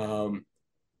 Um,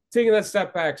 Taking that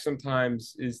step back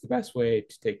sometimes is the best way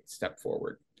to take a step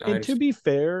forward. I And to understand. be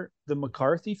fair, the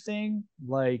McCarthy thing,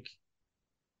 like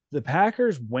the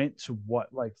Packers went to what,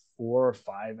 like 4 or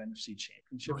 5 NFC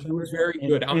championships He under was him very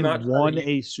good. I'm and not trying won to.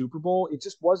 a Super Bowl. It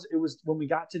was when we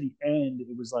got to the end, it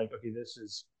was like, okay, this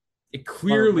is It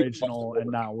clearly wasn't unoriginal and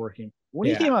working. not working. When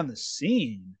he Yeah. came on the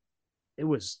scene, it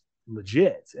was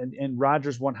legit. And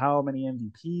Rodgers won how many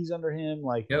MVPs under him?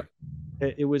 Like Yep.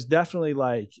 it was definitely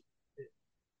like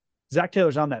Zach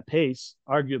Taylor's on that pace,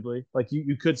 arguably. Like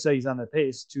you could say he's on that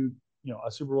pace to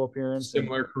a Super Bowl appearance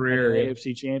Similar and an career. Yeah.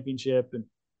 AFC championship, and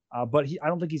but I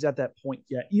don't think he's at that point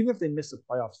yet. Even if they miss the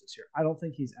playoffs this year, I don't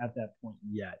think he's at that point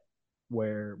yet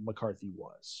where McCarthy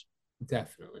was.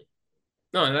 Definitely.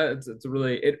 No, it's a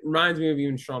really. It reminds me of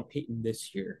even Sean Payton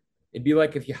this year. It'd be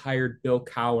like if you hired Bill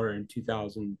Cowher in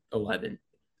 2011.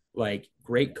 Like,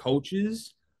 great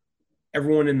coaches,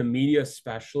 everyone in the media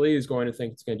especially is going to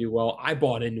think it's going to do well. I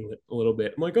bought into it a little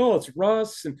bit. I'm like, oh, it's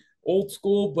Russ and old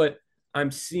school, but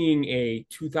I'm seeing a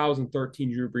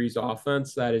 2013 Drew Brees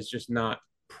offense that is just not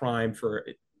prime for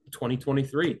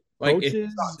 2023. Like, it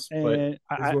Coaches, sucks, but and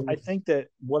is what I think that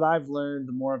what I've learned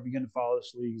the more I've begun to follow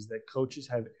this league is that coaches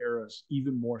have eras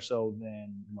even more so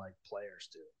than like players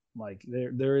do. Like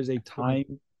there is a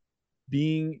time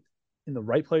being in the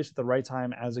right place at the right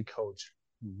time as a coach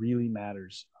really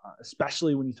matters,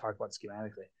 especially when you talk about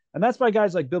schematically. And that's why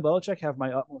guys like Bill Belichick have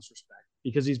my utmost respect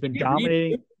because he's been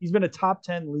dominating. He's been a top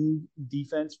 10 league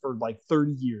defense for like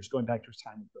 30 years, going back to his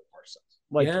time with Bill Parcells.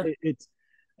 Like yeah, it's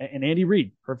and Andy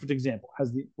Reid, perfect example,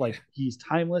 has the like he's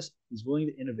timeless. He's willing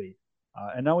to innovate.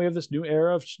 And now we have this new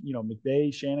era of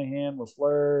McVay, Shanahan,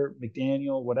 LaFleur,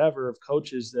 McDaniel, whatever of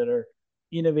coaches that are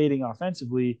innovating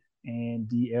offensively, and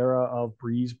the era of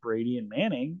Brees, Brady, and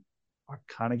Manning are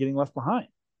kind of getting left behind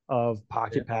of yeah.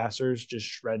 pocket passers just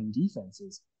shredding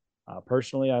defenses.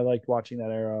 Personally, I liked watching that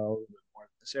era a little bit more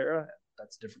than this era.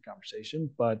 That's a different conversation,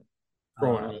 but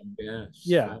Growing up, yeah,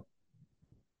 yeah.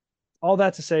 All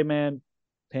that to say, man,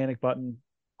 panic button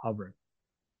hovering.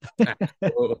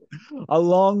 absolutely. A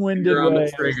long-winded You're on the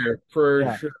way. trigger for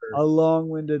Yeah, sure. a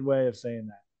long-winded way of saying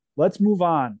that. Let's move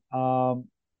on.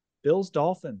 Bills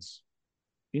Dolphins.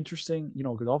 Interesting.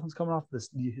 Dolphins coming off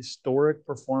the historic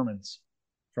performance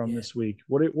from Yeah. this week.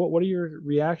 What are your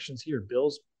reactions here?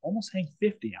 Bills almost hang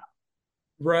 50 on.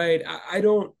 Right. I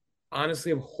don't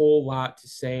honestly have a whole lot to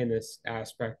say in this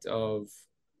aspect of.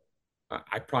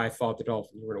 I probably thought the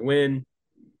Dolphins were going to win,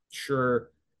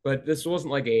 sure, but this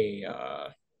wasn't like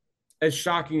a as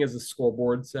shocking as the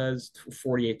scoreboard says,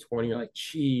 48-20. Like,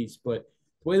 geez, but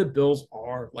the way the Bills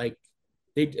are, like,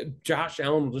 Josh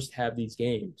Allen will just have these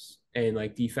games, and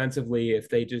like defensively, if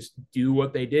they just do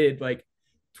what they did, like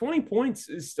 20 points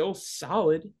is still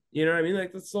solid. You know what I mean?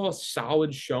 Like, that's still a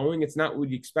solid showing. It's not what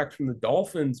you expect from the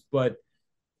Dolphins, but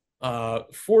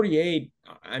 48,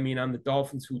 I mean, on the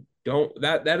Dolphins who don't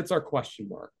that it's our question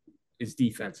mark is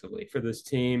defensively for this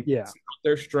team. Yeah. It's not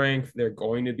their strength. They're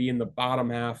going to be in the bottom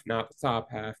half, not the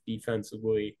top half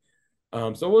defensively.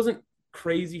 So it wasn't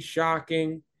crazy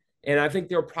shocking. And I think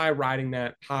they were probably riding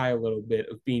that high a little bit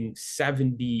of being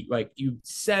 70, like you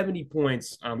 70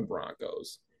 points on the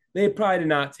Broncos. They probably did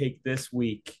not take this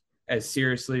week as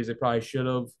seriously as they probably should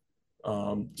have.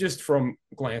 just from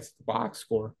glance at the box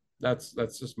score. That's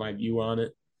just my view on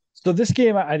it. So this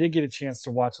game, I did get a chance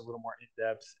to watch a little more in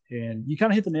depth, and you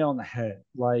kind of hit the nail on the head.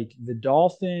 Like the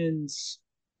Dolphins,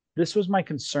 this was my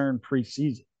concern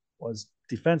preseason was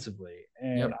defensively,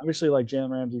 and Yep. obviously, like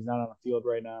Jalen Ramsey's not on the field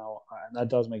right now, and that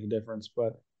does make a difference.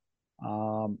 But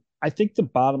I think the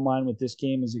bottom line with this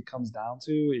game is it comes down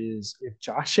to is if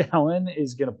Josh Allen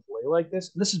is going to play like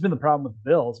this. And this has been the problem with the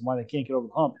Bills and why they can't get over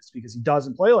the hump. It's because he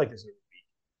doesn't play like this every week.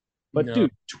 But No.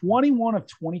 dude, 21 of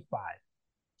 25,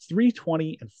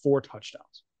 320 and 4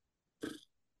 touchdowns.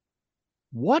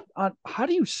 What on how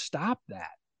do you stop that?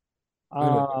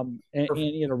 And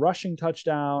he had a rushing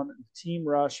touchdown, team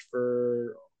rush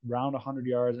for around 100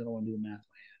 yards. I don't want to do the math,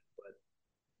 but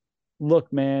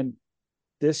look, man,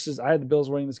 this is I had the Bills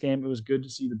winning this game. It was good to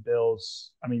see the Bills.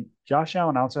 I mean, Josh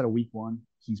Allen outside of week one,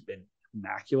 he's been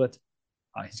immaculate.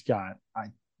 He's got I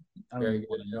don't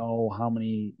even know how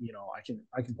many,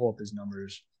 I can pull up his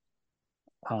numbers.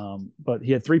 But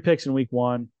he had 3 picks in week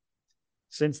one.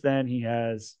 Since then,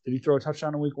 did he throw a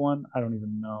touchdown in week one? I don't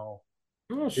even know.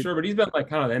 I'm not sure, but he's been like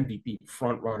kind of the MVP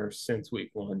front runner since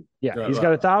week one. Yeah, he's got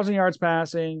 1,000 yards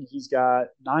passing. He's got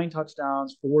 9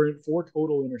 touchdowns, four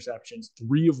total interceptions,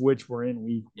 3 of which were in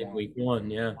week one. In week one,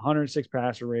 yeah. 106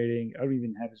 passer rating. I don't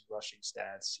even have his rushing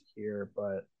stats here,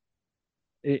 but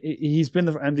he's been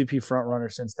the MVP front runner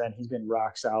since then. He's been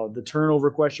rock solid. The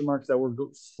turnover question marks that were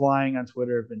flying on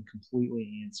Twitter have been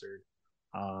completely answered,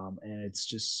 and it's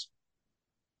just,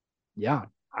 yeah.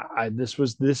 This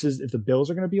is if the Bills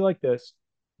are going to be like this,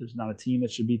 there's not a team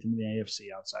that should beat them in the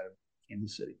AFC outside of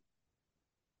Kansas City.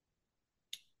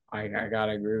 I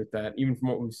gotta agree with that. Even from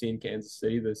what we've seen Kansas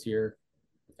City this year,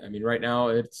 I mean, right now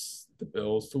it's the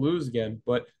Bills to lose again.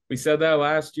 But we said that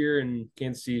last year, and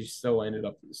Kansas City still ended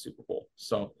up in the Super Bowl.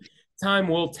 So time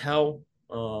will tell.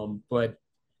 But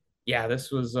yeah, this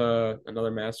was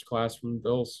another masterclass from the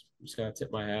Bills. I'm just gotta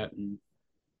tip my hat, and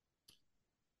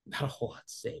not a whole lot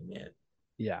to say, man.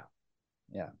 Yeah.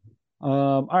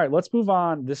 All right, let's move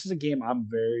on. This is a game I'm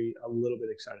a little bit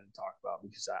excited to talk about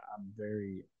because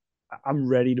I'm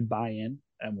ready to buy in,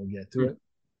 and we'll get to it.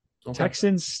 Okay.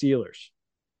 Texans Steelers.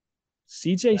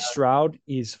 CJ Stroud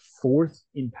is 4th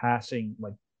in passing,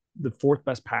 like the 4th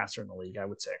best passer in the league, I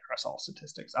would say, across all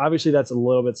statistics. Obviously, that's a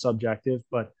little bit subjective,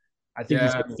 but I think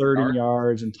he's got 30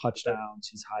 yards and touchdowns.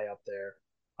 He's high up there,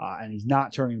 and he's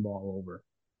not turning the ball over.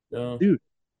 No. Dude,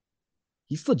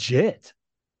 he's legit.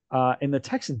 And the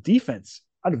Texan defense,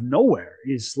 out of nowhere,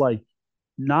 is like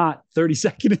not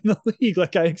 32nd in the league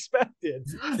like I expected.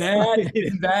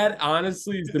 That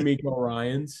honestly is DeMeco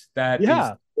Ryans. That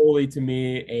is fully to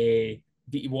me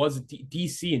was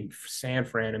DC and San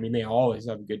Fran. I mean, they always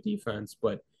have a good defense,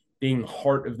 but being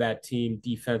heart of that team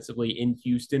defensively in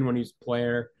Houston when he's a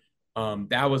player,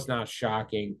 that was not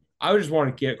shocking. I just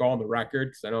want to go on the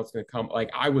record because I know it's going to come. Like,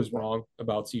 I was wrong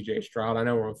about CJ Stroud. I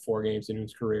know we're on 4 games into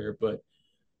his career, but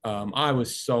I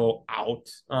was so out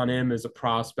on him as a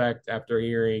prospect after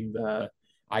hearing the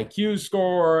IQ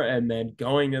score and then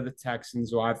going to the Texans,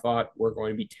 who I thought were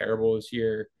going to be terrible this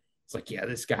year. It's like, yeah,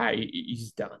 this guy,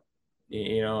 he's done,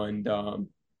 and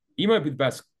he might be the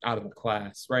best out of the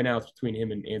class. Right now, it's between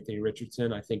him and Anthony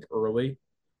Richardson, I think, early.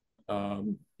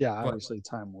 Yeah, obviously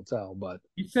time will tell, but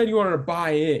you said you wanted to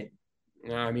buy in.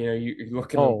 I mean, are you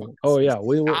looking? Oh yeah,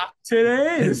 we will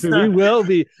today. We will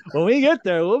be when we get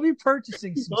there. We'll be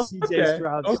purchasing some CJ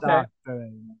Stroud stock.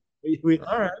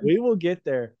 We will get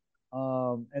there.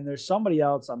 And there's somebody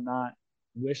else.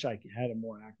 Wish I had a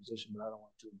more acquisition, but I don't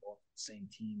want to do both the same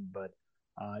team. But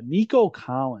Nico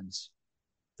Collins,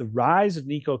 the rise of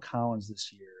Nico Collins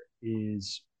this year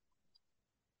is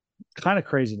kind of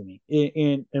crazy to me.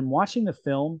 And watching the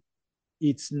film,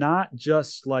 it's not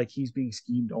just like he's being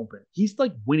schemed open. He's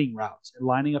like winning routes and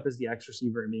lining up as the X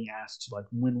receiver and being asked to like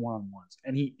win one-on-ones.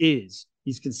 And he's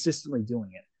consistently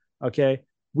doing it. Okay.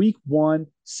 Week 1,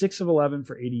 6 of 11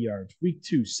 for 80 yards. Week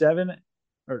 2,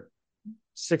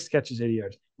 6 catches, 80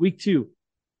 yards. Week 2,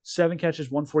 7 catches,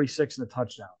 146 and a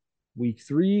touchdown. Week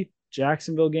 3,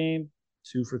 Jacksonville game,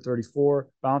 2 for 34.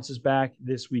 Bounces back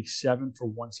this week, 7 for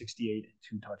 168 and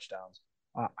 2 touchdowns.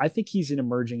 I think he's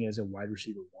emerging as a wide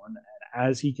receiver 1. And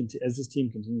as this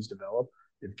team continues to develop,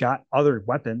 they've got other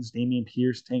weapons, Dameon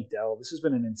Pierce, Tank Dell. This has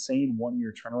been an insane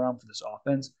 1-year turnaround for this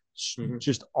offense,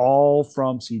 just all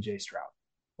from CJ Stroud.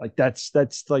 Like that's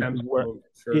like where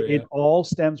it all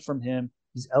stems from him.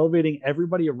 He's elevating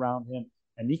everybody around him.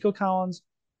 And Nico Collins,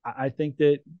 I think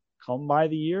that come by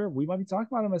the year, we might be talking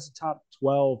about him as a top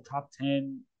 12, top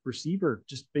 10 receiver,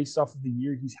 just based off of the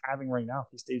year he's having right now. If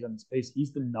he stays on his pace,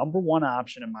 he's the number 1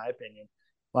 option, in my opinion,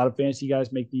 A lot of fantasy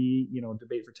guys make the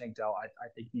debate for Tank Dell. I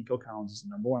think Nico Collins is the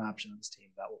number one option on this team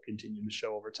that will continue to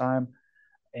show over time,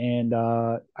 and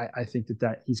I think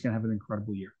that he's going to have an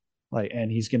incredible year.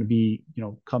 And he's going to be,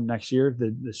 come next year,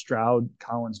 the Stroud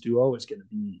Collins duo is going to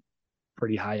be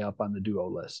pretty high up on the duo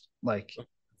list. Yeah.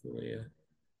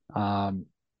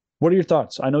 What are your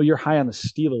thoughts? I know you're high on the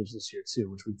Steelers this year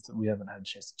too, which we haven't had a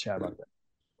chance to chat about that.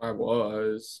 I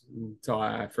was until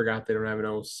I forgot they don't have an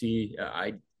OC.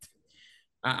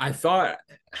 I thought,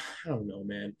 I don't know,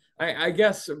 man. I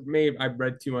guess maybe I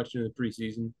read too much into the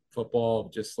preseason football,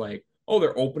 just like, oh,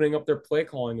 they're opening up their play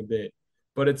calling a bit.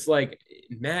 But it's like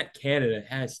Matt Canada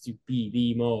has to be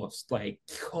the most like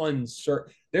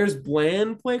There's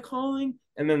bland play calling,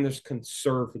 and then there's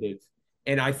conservative.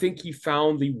 And I think he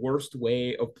found the worst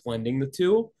way of blending the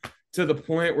two to the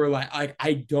point where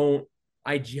I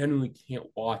genuinely can't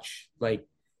watch like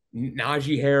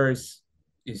Najee Harris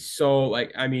is so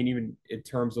like I mean even in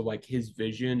terms of like his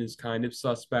vision is kind of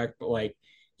suspect, but like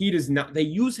he does not. They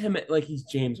use him like he's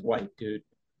James White, dude.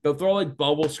 They'll throw like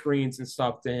bubble screens and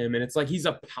stuff to him, and it's like he's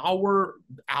a power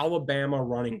Alabama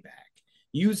running back.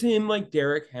 Use him like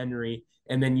Derrick Henry,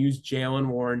 and then use Jaylen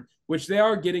Warren, which they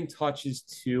are getting touches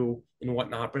too and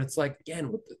whatnot. But it's like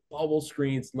again with the bubble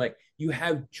screens, like you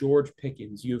have George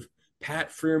Pickens, you have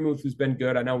Pat Freiermuth, who's been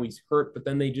good. I know he's hurt, but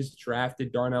then they just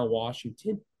drafted Darnell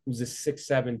Washington, who's a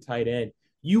 6'7" tight end.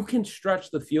 You can stretch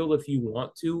the field if you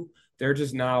want to. They're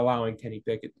just not allowing Kenny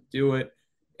Pickett to do it.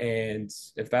 And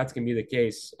if that's going to be the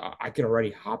case, I could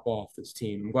already hop off this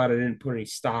team. I'm glad I didn't put any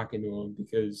stock into them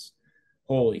because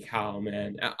holy cow,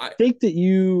 man. I think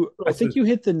you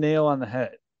hit the nail on the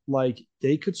head. Like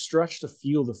they could stretch the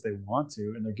field if they want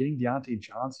to, and they're getting Deontay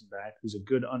Johnson back, who's a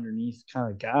good underneath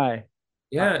kind of guy.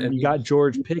 Yeah. And you got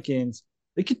George Pickens.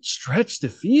 They could stretch the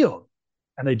field,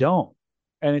 and they don't.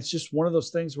 And it's just one of those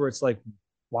things where it's like,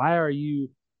 why are you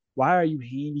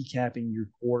handicapping your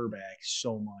quarterback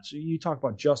so much? You talk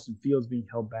about Justin Fields being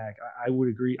held back. I would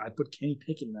agree. I put Kenny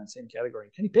Pickett in that same category.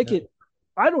 Kenny Pickett,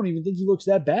 I don't even think he looks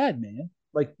that bad, man.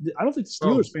 Like, I don't think the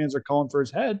Steelers fans are calling for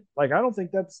his head. Like, I don't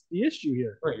think that's the issue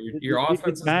here. Right. Your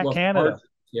offense it's Matt Canada.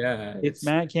 Yeah. It's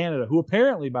Matt Canada, who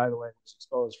apparently, by the way, was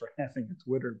exposed for having a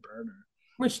Twitter burner.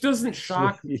 Which doesn't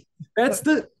shock me. That's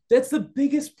the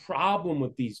biggest problem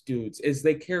with these dudes is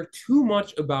they care too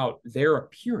much about their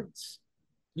appearance.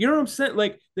 You know what I'm saying?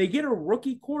 Like they get a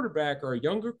rookie quarterback or a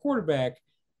younger quarterback.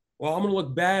 Well, I'm going to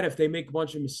look bad if they make a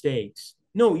bunch of mistakes.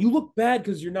 No, you look bad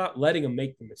because you're not letting them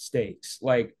make the mistakes.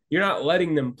 Like you're not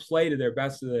letting them play to their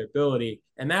best of their ability.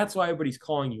 And that's why everybody's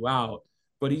calling you out.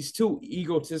 But he's too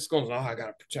egotistical. Oh, I got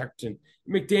to protect him.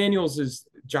 McDaniels is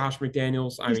Josh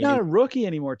McDaniels. He's not a rookie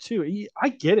anymore, too. I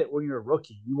get it when you're a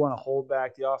rookie. You want to hold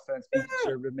back the offense, be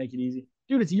conservative, make it easy.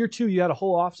 Dude, it's year 2. You had a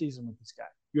whole offseason with this guy.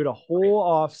 You had a whole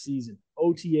offseason,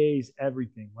 OTAs,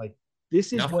 everything. Like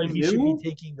this is when he should be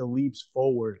taking the leaps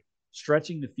forward,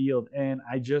 stretching the field. And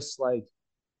I just like,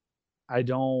 I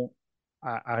don't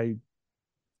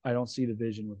see the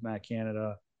vision with Matt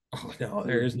Canada. Oh no,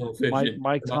 there is no vision.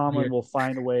 Mike Tomlin will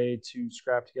find a way to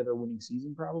scrap together a winning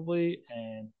season probably.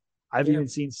 And I've even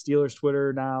seen Steelers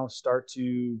Twitter now start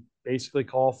to basically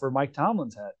call for Mike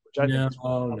Tomlin's head, which I think is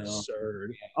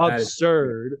absurd.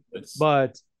 Absurd.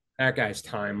 But that guy's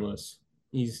timeless.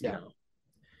 He's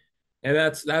and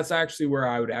that's actually where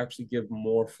I would actually give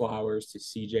more flowers to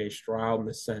CJ Stroud in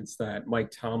the sense that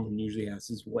Mike Tomlin usually has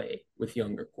his way with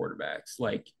younger quarterbacks.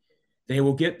 Like they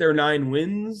will get their 9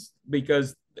 wins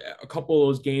because a couple of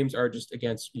those games are just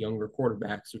against younger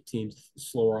quarterbacks or teams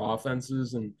slower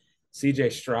offenses, and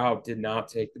CJ Stroud did not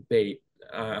take the bait.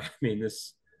 I mean,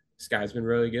 this guy's been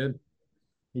really good.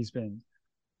 He's been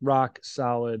rock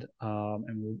solid,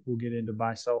 and we'll get into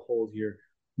buy, sell, hold here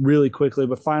really quickly.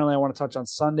 But finally, I want to touch on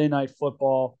Sunday Night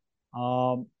Football.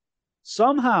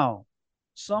 Somehow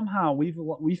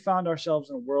we found ourselves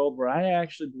in a world where I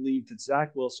actually believe that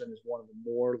Zach Wilson is one of the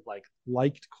more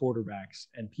liked quarterbacks,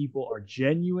 and people are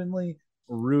genuinely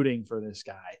rooting for this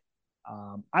guy.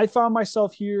 I found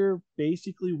myself here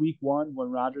basically week 1 when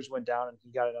Rodgers went down and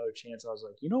he got another chance. I was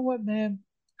like, you know what, man?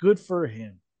 Good for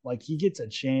him. Like he gets a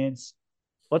chance.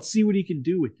 Let's see what he can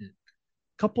do with it.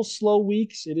 Couple slow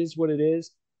weeks. It is what it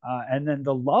is. And then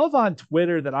the love on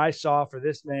Twitter that I saw for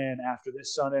this man after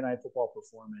this Sunday Night Football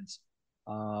performance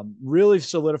really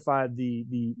solidified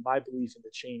my belief in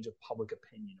the change of public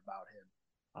opinion about him.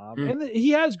 And he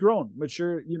has grown,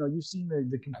 mature. You know, you've seen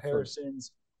the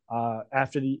comparisons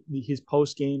after his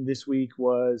post game this week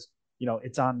was,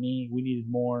 it's on me. We needed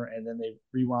more. And then they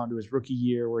rewound to his rookie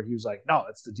year where he was like, no,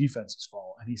 it's the defense's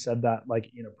fault. And he said that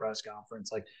like in a press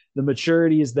conference, like the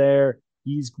maturity is there.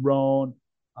 He's grown.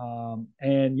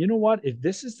 And you know what? If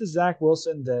this is the Zach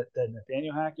Wilson that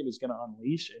Nathaniel Hackett is going to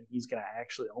unleash, and he's going to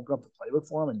actually open up the playbook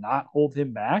for him and not hold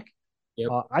him back, Yep.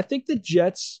 I think the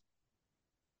Jets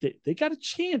they got a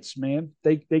chance, man.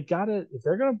 They got to if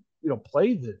they're going to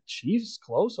play the Chiefs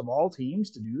close of all teams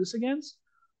to do this against.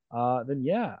 Then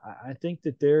yeah, I think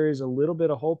that there is a little bit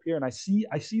of hope here, and I see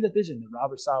the vision that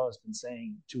Robert Saleh has been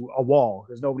saying to a wall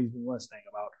because nobody's been listening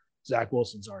about Zach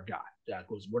Wilson's our guy.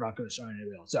 Zach Wilson, we're not going to sign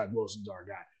anybody else. Zach Wilson's our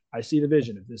guy. I see the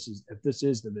vision. If this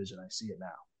is the vision, I see it now.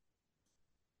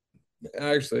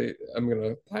 Actually, I'm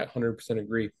gonna 100%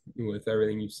 agree with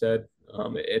everything you said.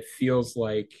 It feels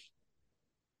like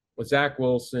with Zach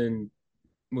Wilson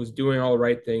was doing all the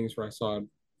right things where I saw,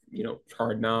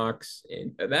 Hard Knocks,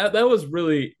 and that was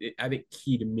really, I think,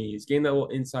 key to me is getting that little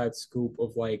inside scoop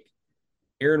of like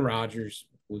Aaron Rodgers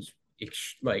was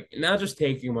like not just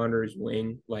taking him under his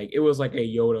wing, like it was like a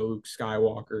Yoda Luke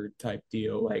Skywalker type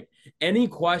deal. Like any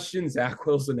questions Zach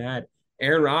Wilson had,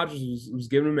 Aaron Rodgers was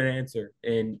giving him an answer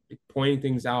and pointing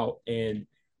things out. And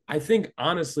I think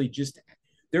honestly, just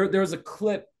there was a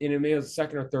clip in maybe the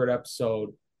second or third episode,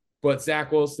 but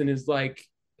Zach Wilson is like,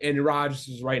 and Rodgers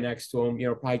is right next to him,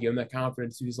 probably give him that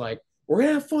confidence. He's like, "We're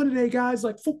gonna have fun today, guys.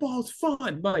 Like football's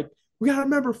fun. Like we gotta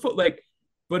remember foot like."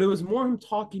 But it was more him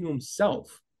talking to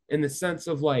himself in the sense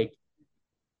of like,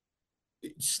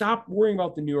 stop worrying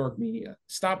about the New York media.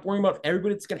 Stop worrying about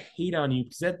everybody that's gonna hate on you.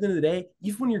 Because at the end of the day,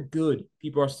 even when you're good,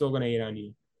 people are still gonna hate on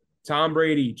you. Tom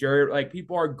Brady, Jerry, like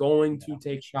people are going to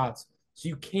take shots. So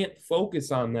you can't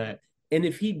focus on that. And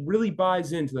if he really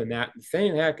buys into the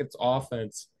Nathaniel Hackett's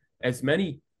offense, as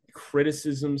many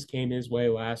criticisms came his way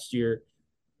last year,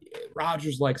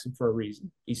 Rodgers likes him for a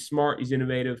reason. He's smart. He's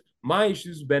innovative. My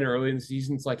issues have been early in the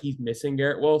season. It's like he's missing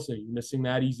Garrett Wilson. He's missing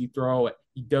that easy throw.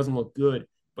 He doesn't look good.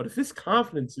 But if his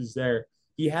confidence is there,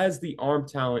 he has the arm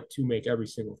talent to make every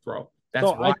single throw. That's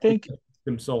So why I think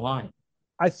him so high.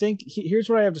 here's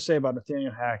what I have to say about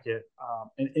Nathaniel Hackett,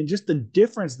 and just the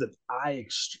difference that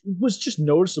was just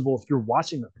noticeable if you're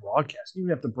watching the broadcast. You even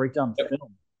have to break down the Yep.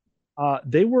 film.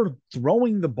 They were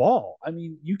throwing the ball. I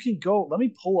mean, you can go. Let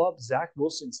me pull up Zach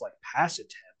Wilson's like pass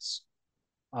attempts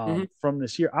Mm-hmm. from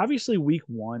this year. Obviously, week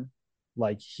one,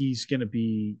 like he's going to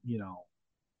be,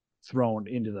 thrown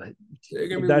into the. They're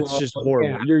gonna be That's low. just Yeah,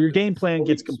 horrible. Your game plan what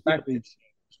we gets completely expected.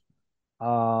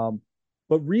 changed.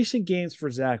 But recent games for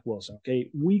Zach Wilson. Okay,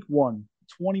 week one,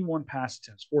 21 pass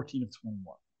attempts, 14 of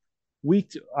 21. Week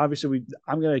two, obviously,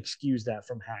 I'm going to excuse that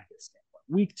from Hackett's standpoint.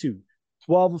 Week two,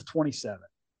 12 of 27.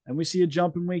 And we see a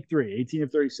jump in week three, 18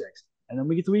 of 36. And then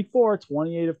we get to week four,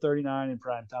 28 of 39 in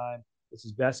prime time. It's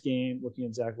his best game looking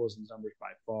at Zach Wilson's numbers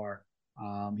by far.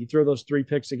 He threw those 3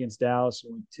 picks against Dallas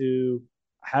in week two.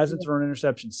 Hasn't thrown an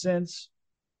interception since.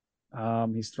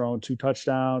 He's thrown 2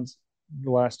 touchdowns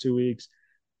the last 2 weeks.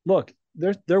 Look,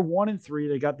 they're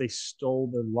 1-3. They stole.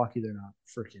 They're lucky they're not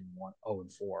freaking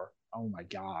 0-4. Oh my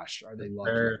gosh, are they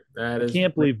lucky? That I is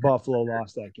can't believe Buffalo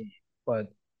lost that game. But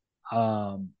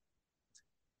um,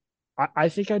 I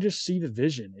think I just see the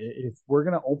vision. If we're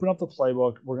going to open up the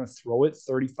playbook, we're going to throw it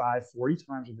 35, 40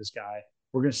 times with this guy.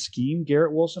 We're going to scheme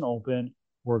Garrett Wilson open.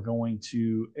 We're going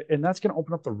to, and that's going to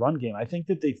open up the run game. I think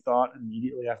that they thought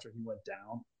immediately after he went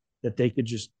down that they could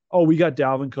just, oh, we got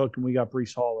Dalvin Cook and we got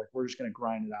Brees Hall. Like, we're just going to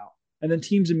grind it out. And then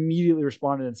teams immediately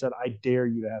responded and said, I dare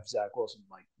you to have Zach Wilson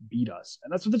like beat us.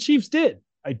 And that's what the Chiefs did.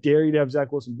 I dare you to have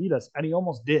Zach Wilson beat us. And he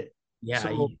almost did. yeah.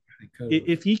 So He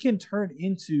if he can turn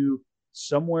into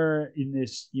somewhere in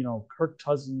this, Kirk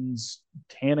Cousins,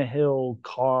 Tannehill,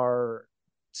 Carr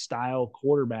style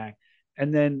quarterback,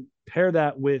 and then pair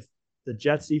that with the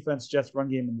Jets defense, Jets run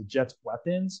game, and the Jets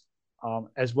weapons,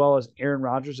 as well as Aaron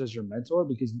Rodgers as your mentor,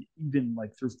 because even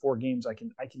like through 4 games, I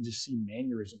can just see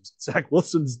mannerisms Zach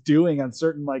Wilson's doing on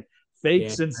certain like yeah.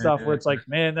 fakes and stuff where it's like,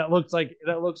 man, that looks like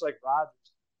Rodgers.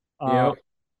 Uh, Yep.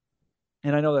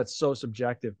 and I know that's so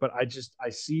subjective, but I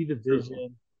see the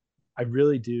vision. I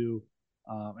really do.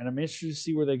 And I'm interested to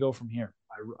see where they go from here.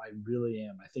 I really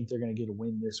am. I think they're going to get a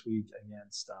win this week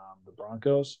against the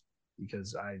Broncos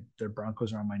because their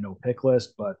Broncos are on my no pick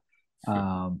list. But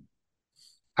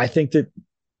I think that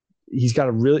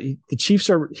the Chiefs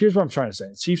are. Here's what I'm trying to say: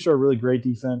 the Chiefs are a really great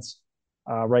defense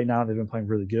right now. They've been playing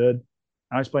really good.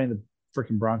 I was playing the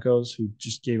freaking Broncos, who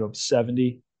just gave up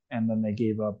 70, and then they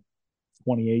gave up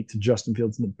 28 to Justin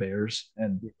Fields and the Bears,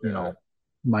 and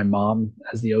my mom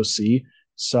as the OC.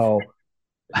 So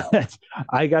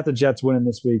I got the Jets winning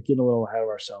this week, getting a little ahead of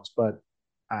ourselves. But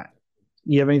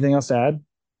you have anything else to add?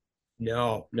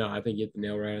 No, I think you hit the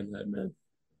nail right on the head, man.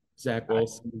 Zach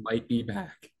Wilson might be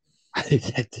back.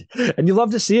 And you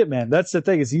love to see it, man. That's the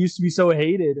thing is he used to be so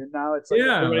hated, and now it's like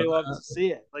Yeah, everybody loves to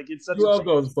see it. Like it's you love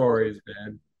those stories,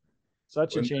 man.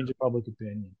 such a When, change of public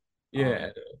opinion. yeah,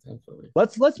 definitely.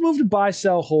 Let's move to buy,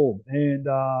 sell, hold, and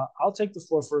I'll take the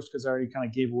floor first because I already kind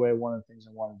of gave away one of the things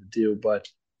I wanted to do. But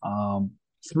um,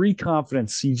 three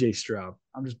confidence CJ Stroud.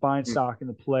 I'm just buying Mm. stock in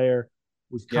the player.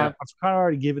 Yeah. I've kind of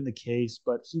already given the case,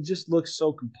 but he just looks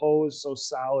so composed, so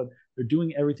solid. They're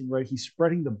doing everything right. He's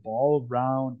spreading the ball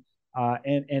around,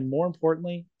 and more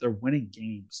importantly, they're winning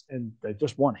games, and they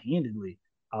just won handedly.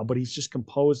 But he's just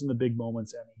composed in the big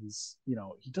moments, and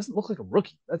he doesn't look like a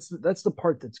rookie. That's the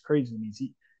part that's crazy to me.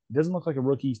 He doesn't look like a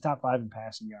rookie. He's top 5 in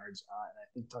passing yards, and I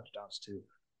think touchdowns too.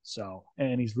 So,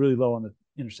 and he's really low on the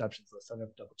interceptions list. I'd have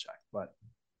to double check, but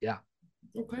yeah.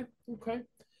 Okay. Okay.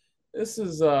 This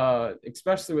is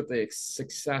especially with the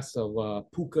success of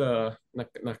Puka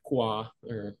Nakua,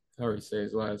 or how do you say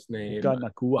his last name? Got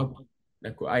Nakua.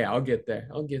 Nakua. Yeah, I'll get there.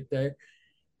 I'll get there.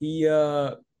 He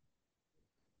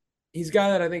he's a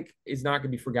guy that I think is not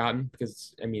going to be forgotten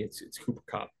because I mean it's Cooper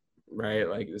Cup, right?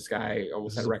 Like this guy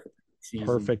almost This had is a a record season.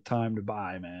 perfect time to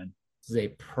buy, man. This is a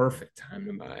perfect time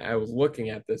to buy. I was looking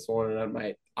at this one on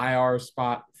my IR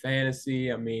spot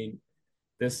fantasy. I mean,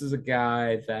 this is a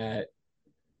guy that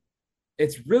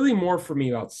it's really more for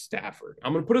me about Stafford.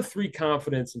 I'm going to put a 3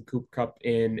 confidence in Cooper Cup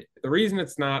in. The reason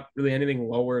it's not really anything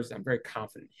lower is I'm very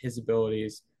confident in his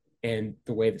abilities and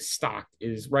the way the stock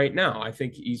is right now. I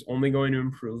think he's only going to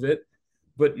improve it.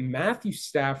 But Matthew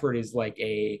Stafford is like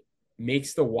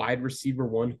makes the wide receiver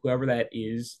one, whoever that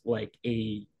is, like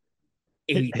a,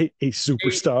 A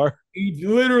superstar.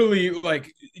 literally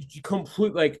like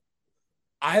complete like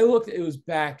I looked. It was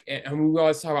back, and we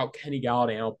always talk about Kenny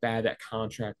Galladay how bad that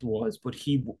contract was, but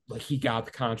he got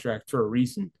the contract for a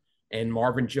reason. And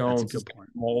Marvin That's a Jones has good got point.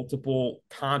 multiple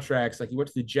contracts. Like he went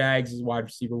to the Jags as wide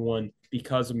receiver one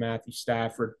because of Matthew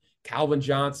Stafford. Calvin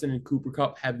Johnson and Cooper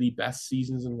Cup have the best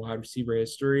seasons in wide receiver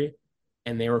history,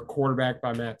 and they were quarterbacked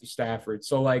by Matthew Stafford.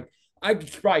 So like I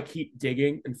could probably keep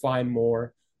digging and find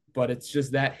more, but it's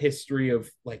just that history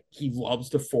of like he loves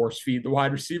to force feed the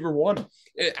wide receiver one.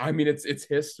 I mean, it's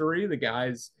history. The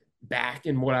guy's back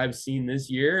in what I've seen this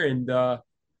year, and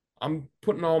I'm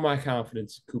putting all my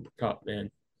confidence in Cooper Cup, man.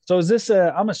 So is this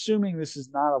a? I'm assuming this is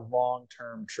not a long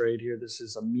term trade here. This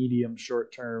is a medium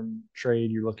short term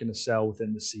trade. You're looking to sell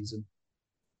within the season.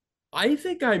 I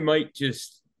think I might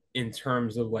just, in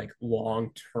terms of like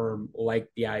long term, like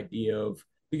the idea of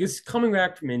because coming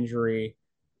back from injury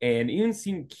and even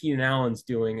seeing Keenan Allen's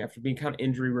doing after being kind of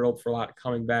injury riddled for a lot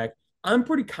coming back, I'm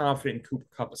pretty confident in Cooper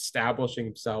Cup establishing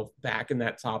himself back in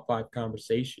that top 5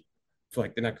 conversation for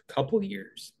like the next couple of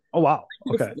years. Oh wow.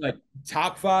 Okay. Like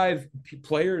top 5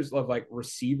 players of like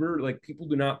receiver, like people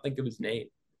do not think of his name.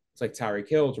 It's like Tyreek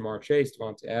Hill, Jamar Chase,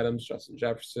 Devontae Adams, Justin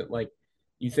Jefferson. Like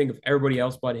you think of everybody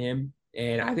else but him,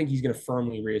 and I think he's going to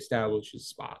firmly reestablish his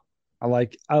spot. I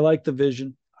like the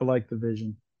vision. I like the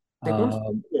vision. Take one,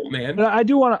 Um, man. but I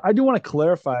do want to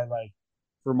clarify, like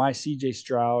for my CJ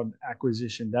Stroud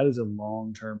acquisition, that is a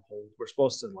long term hold. We're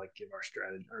supposed to like give our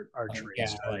strategy, our trade Yeah,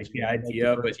 like strategy the when we make the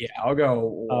idea, but purchase. yeah, I'll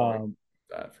go along Um, with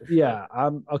that for sure. yeah,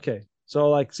 I'm okay. So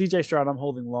like CJ Stroud, I'm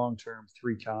holding long term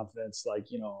 3 confidence. Like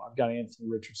I've got Anthony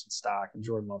Richardson stock and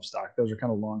Jordan Love stock. Those are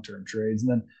kind of long term trades.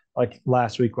 And then like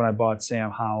last week when I bought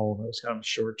Sam Howell, that was kind of a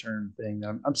short term thing.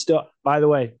 I'm still, by the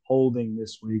way, holding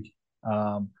this week.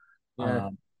 Um, Yeah.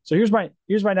 so here's my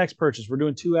next purchase. We're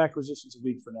doing 2 acquisitions a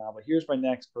week for now, but here's my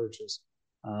next purchase.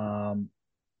 Um,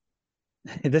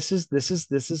 this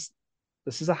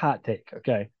is a hot take.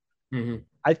 Okay, Mm-hmm.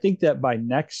 I think that by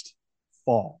next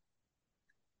fall,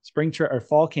 or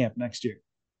fall camp next year,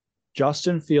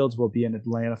 Justin Fields will be an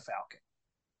Atlanta Falcon.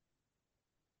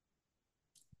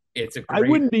 It's a I great.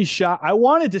 wouldn't be shocked. I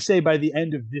wanted to say by the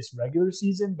end of this regular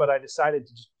season, but I decided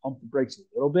to just pump the brakes a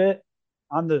little bit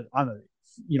on the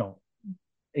you know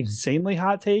insanely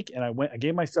hot take, and I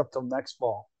gave myself till next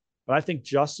fall. But I think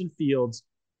Justin Fields,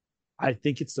 I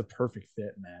think it's the perfect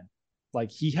fit, man.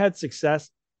 Like he had success.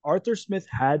 Arthur Smith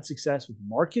had success with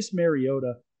Marcus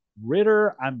Mariota.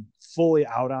 Ritter, I'm fully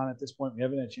out on at this point. We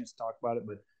haven't had a chance to talk about it,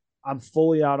 but I'm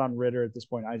fully out on Ritter at this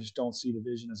point. I just don't see the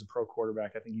vision as a pro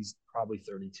quarterback. I think he's probably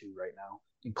 32 right now,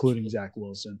 including Zach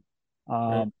Wilson.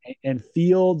 And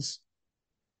Fields,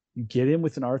 you get in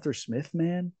with an Arthur Smith,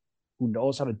 man, who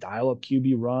knows how to dial up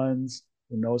QB runs,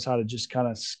 who knows how to just kind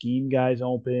of scheme guys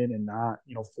open and not,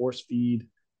 force feed.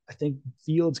 I think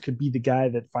Fields could be the guy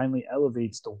that finally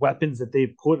elevates the weapons that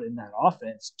they've put in that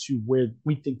offense to where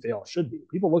we think they all should be.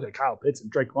 People look at Kyle Pitts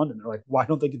and Drake London. They're like, why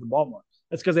don't they get the ball more?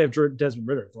 That's because they have Desmond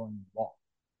Ritter throwing the ball.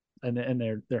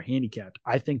 and they're handicapped.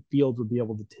 I think Fields would be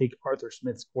able to take Arthur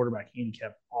Smith's quarterback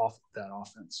handicap off of that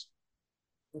offense.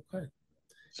 Okay.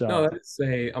 No,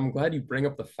 So, I'm glad you bring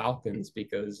up the Falcons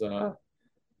because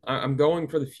I'm going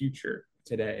for the future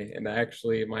today, and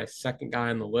actually my second guy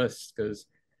on the list because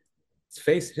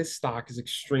his stock is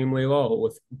extremely low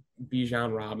with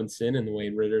Bijan Robinson and the way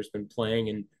Ritter's been playing,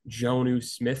 and Jonnu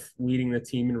Smith leading the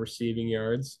team in receiving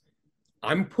yards.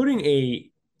 I'm putting a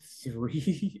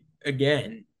three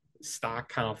again stock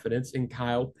confidence in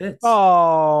Kyle Pitts.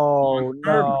 oh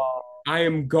Confirmed. no. I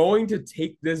am going to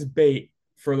take this bait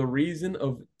for the reason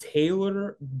of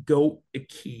Taylor Goat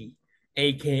Key,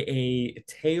 aka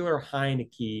Taylor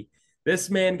Heineke. This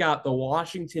man got the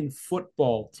Washington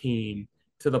football team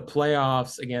to the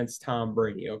playoffs against Tom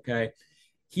Brady. Okay.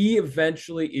 He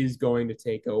eventually is going to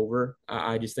take over.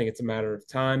 I just think it's a matter of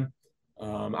time.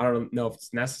 I don't know if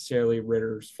it's necessarily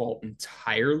Ritter's fault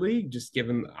entirely, just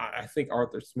given I think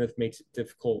Arthur Smith makes it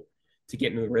difficult to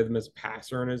get into the rhythm as a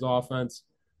passer in his offense.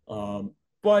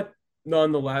 But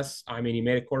nonetheless, I mean, he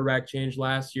made a quarterback change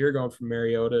last year, going from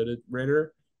Mariota to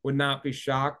Ritter. Would not be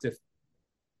shocked if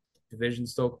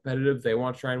division's still competitive. They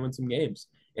want to try and win some games.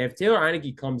 And if Taylor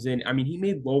Heineke comes in, I mean, he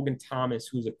made Logan Thomas,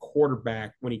 who's a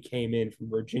quarterback when he came in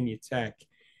from Virginia Tech,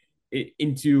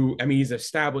 into, I mean, he's an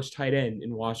established tight end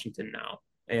in Washington now.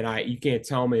 And you can't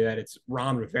tell me that it's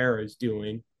Ron Rivera's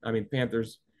doing. I mean,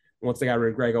 Panthers, once they got rid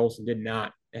of Greg Olsen, did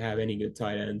not have any good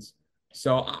tight ends.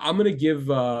 So I'm going to give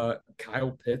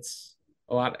Kyle Pitts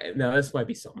a lot. Now, this might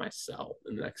be something I sell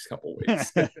in the next couple of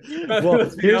weeks. Well,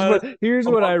 Let's be honest. here's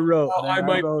what I wrote. Man. I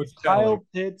might wrote be selling. Kyle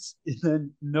Pitts and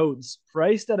then notes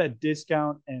priced at a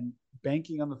discount and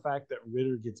banking on the fact that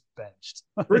Ritter gets benched.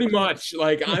 Pretty much.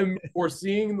 Like I'm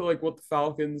foreseeing like what the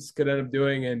Falcons could end up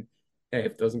doing, and hey,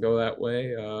 if it doesn't go that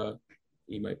way,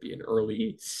 he might be an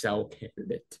early sell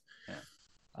candidate.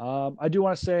 I do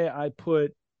want to say I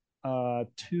put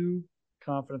two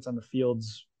confidence on the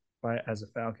Fields as a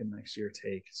Falcon next year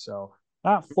take. So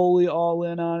not fully all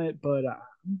in on it, but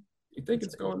you think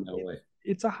it's going that way?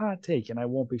 It's a hot take, and I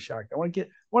won't be shocked. I want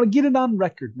to get it on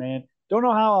record, man. Don't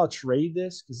know how I'll trade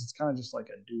this because it's kind of just like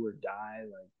a do or die.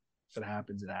 Like if it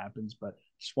happens, it happens. But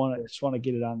just want to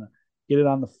get it on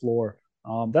the floor.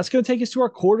 That's going to take us to our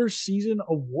quarter season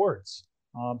awards.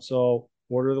 So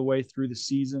quarter of the way through the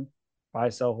season, buy,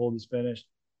 sell, hold is finished.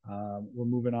 We're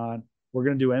moving on. We're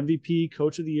going to do MVP,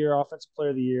 Coach of the Year, Offensive Player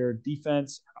of the Year,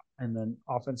 Defense, and then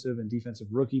Offensive and Defensive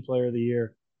Rookie Player of the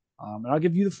Year. And I'll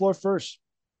give you the floor first.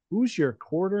 Who's your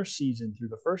quarter season through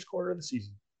the first quarter of the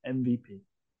season MVP?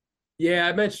 Yeah,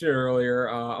 I mentioned it earlier.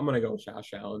 I'm gonna go with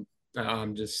Josh Allen.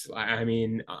 I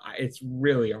mean, it's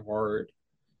really hard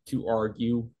to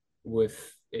argue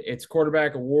with its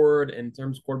quarterback award in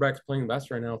terms of quarterbacks playing the best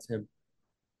right now. It's him.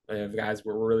 The guys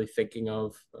we're really thinking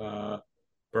of.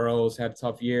 Burrow's had a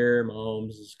tough year.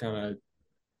 Mahomes is kind of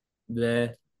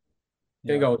bleh.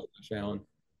 Gonna go with Josh Allen.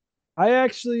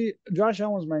 Josh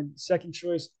Allen was my second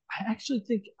choice. I actually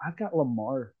think I've got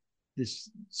Lamar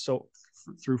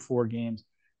through 4 games.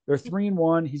 They're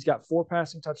 3-1. He's got 4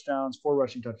 passing touchdowns, 4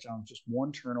 rushing touchdowns, just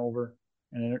 1 turnover,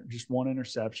 and just 1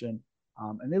 interception.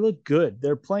 And they look good.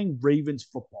 They're playing Ravens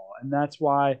football, and that's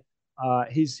why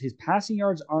his passing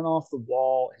yards aren't off the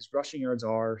wall. His rushing yards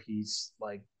are. He's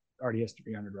like already has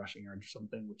 300 rushing yards or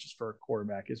something, which is for a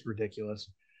quarterback is ridiculous.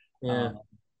 Yeah.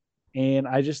 And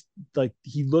I just like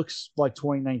he looks like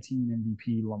 2019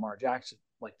 MVP Lamar Jackson.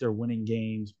 Like they're winning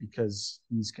games because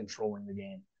he's controlling the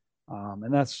game.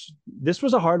 And this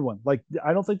was a hard one. Like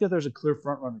I don't think that there's a clear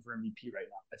front runner for MVP right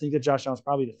now. I think that Josh Allen's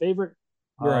probably the favorite.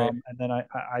 Right. And then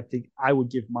I think I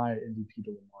would give my MVP to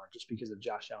Lamar just because of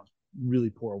Josh Allen's really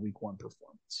poor week 1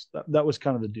 performance. That was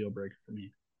kind of the deal breaker for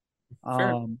me.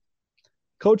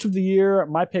 Coach of the Year,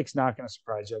 my pick's not going to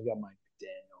surprise you. I've got Mike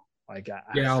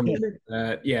McDaniel. I'll admit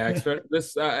that. Yeah, expect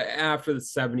this after the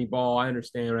 70 ball. I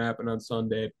understand what happened on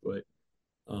Sunday, but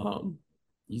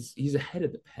he's ahead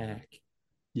of the pack.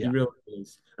 Yeah. He really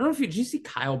is. I don't know did you see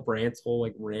Kyle Brandt's whole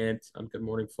like rant on Good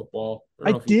Morning Football?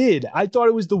 I did. I thought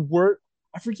it was the worst.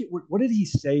 I forget what did he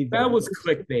say? That was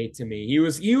clickbait to me. He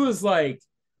was like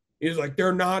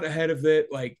they're not ahead of it.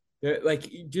 Like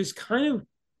just kind of.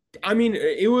 I mean,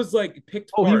 it was like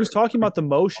picked. Oh, he was talking about the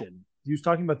motion. He was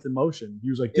talking about the motion. He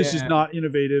was like, "This is not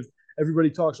innovative. Everybody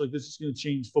talks like this is going to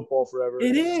change football forever."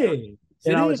 It is.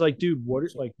 And I was like, "Dude, what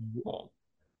is like?"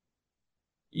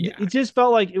 Yeah, it just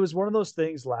felt like it was one of those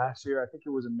things last year. I think it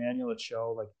was Emmanuel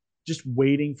Cho, like just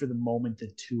waiting for the moment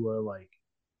that Tua like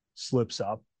slips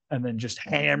up and then just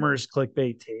hammers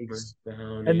clickbait takes.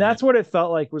 And that's what it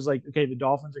felt like was like, okay, the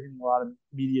Dolphins are getting a lot of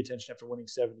media attention after winning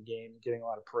 70 games, getting a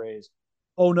lot of praise.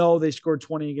 oh no, they scored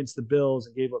 20 against the Bills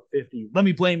and gave up 50. Let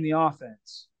me blame the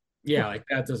offense. Yeah, like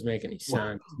that doesn't make any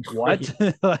sense. What?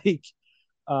 Like,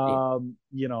 Yeah,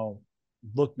 you know,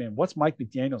 look, man, what's Mike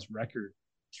McDaniel's record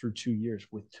through 2 years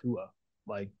with Tua?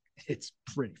 Like, it's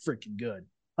pretty freaking good.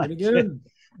 pretty Like, good.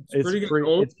 It's pretty good.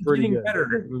 Only it's pretty getting good.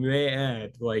 better, we may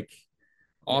add. Like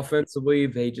Yeah. offensively,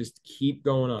 they just keep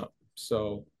going up.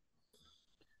 So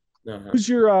no. Who's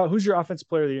your offensive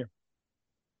player of the year?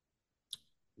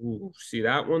 Ooh, see,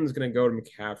 that one's gonna go to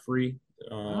McCaffrey.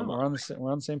 Oh, Um, we're on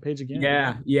the same page again.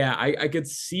 yeah, I could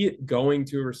see it going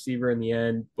to a receiver in the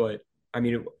end, but I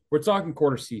mean, we're talking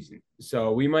quarter season,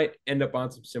 so we might end up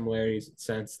on some similarities in the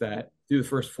sense that through the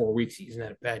first 4 weeks, he's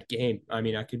had a bad game. I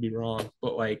mean, I could be wrong,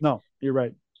 but like No, you're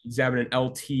right. he's having an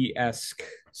LT esque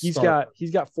He's start. got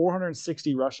he's got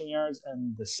 460 rushing yards,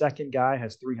 and the second guy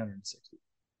has 360.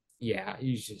 Yeah,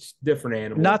 he's just different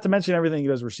animal. Not to mention everything he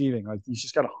does receiving. Like he's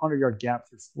just got a 100-yard gap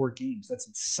through 4 games. That's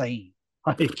insane.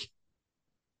 Like,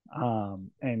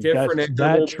 and Different that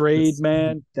animal. trade,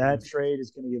 man, that trade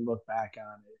is going to get looked back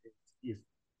on. If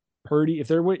Purdy, if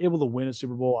they're able to win a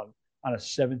Super Bowl on a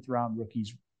 7th round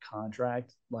rookie's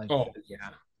contract, like Oh yeah.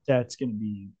 that's going to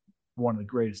be one of the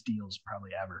greatest deals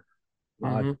probably ever. Uh,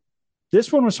 Mm-hmm.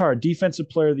 this one was hard. Defensive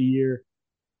player of the year.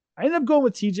 I ended up going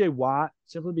with TJ Watt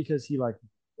simply because he like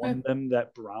won them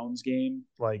that Browns game.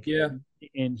 Like, Yeah.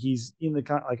 and he's in the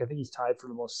like I think he's tied for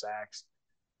the most sacks.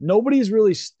 Nobody's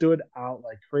really stood out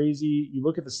like crazy. You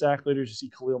look at the sack leaders, you see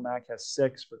Khalil Mack has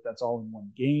 6, but that's all in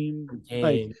one game.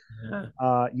 Like, Game.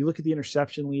 Yeah. you look at the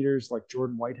interception leaders like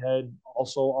Jordan Whitehead,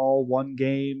 also all one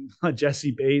game.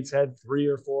 Jesse Bates had 3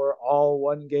 or 4, all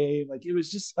one game. Like it was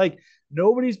just like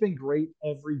nobody's been great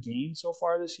every game so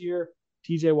far this year.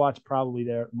 TJ Watt's probably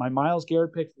there. My Myles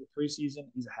Garrett pick for the preseason,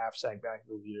 he's a half sack back of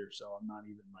the leader, so I'm not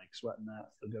even like sweating that. I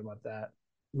feel good about that.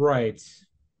 Right.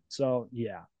 So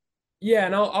yeah, Yeah,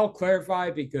 and I'll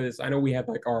clarify because I know we had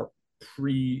like our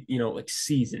like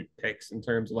season picks in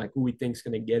terms of like who we think's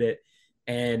going to get it.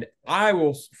 And I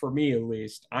will, for me at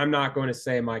least, I'm not going to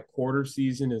say my quarter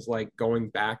season is like going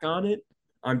back on it.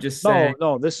 I'm just saying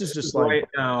no, this is just like right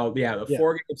now, yeah, the yeah,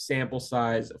 4 game sample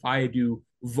size. If I do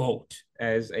vote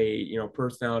as a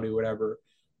personality, whatever,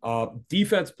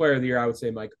 defense player of the year, I would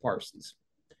say Mike Parsons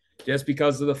just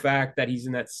because of the fact that he's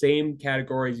in that same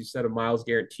category as you said of Myles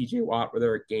Garrett, TJ Watt, where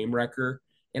they're a game wrecker.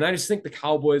 And I just think the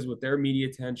Cowboys, with their media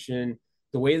attention,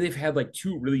 the way they've had like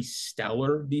 2 really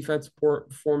stellar defensive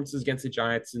performances against the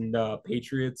Giants and the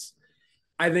Patriots,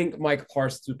 I think Mike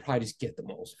Parsons would probably just get the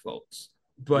most votes.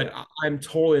 But yeah. I'm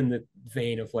totally in the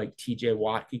vein of like TJ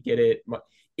Watt could get it.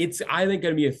 It's, I think,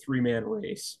 going to be a 3-man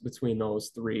race between those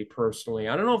three personally.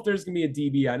 I don't know if there's going to be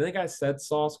a DB. I think I said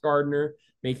Sauce Gardner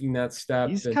making that step.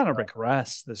 He's And kind of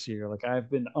regressed this year. Like I've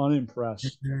been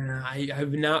unimpressed. I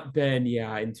have not been,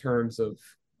 yeah, in terms of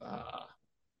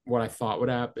what I thought would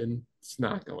happen. It's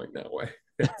not going that way.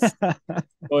 It's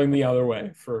going the other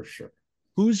way for sure.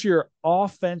 Who's your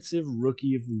offensive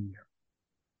rookie of the year?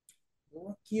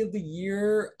 Rookie of the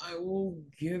year, I will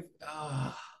give.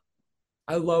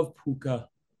 I love Puka.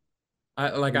 I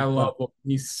love him.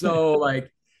 He's so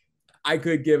like I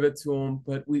could give it to him,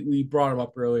 but we brought him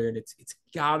up earlier, and it's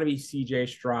got to be C.J.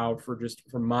 Stroud for just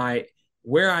for my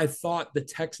where I thought the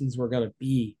Texans were going to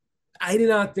be. I did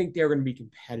not think they were going to be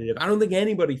competitive. I don't think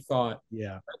anybody thought.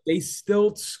 Yeah. They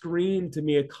still screamed to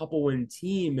me a couple win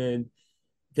team, and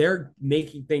they're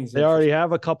making things They already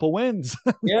have a couple wins.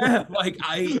 Yeah, like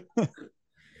I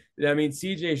mean,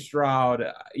 CJ Stroud,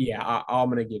 yeah, I'm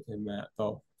gonna give him that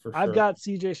though for I've sure. got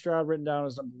CJ Stroud written down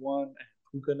as number 1 and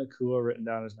Puka Nacua written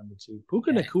down as number 2.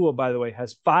 Puka Yeah. Nacua, by the way,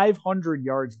 has 500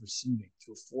 yards receiving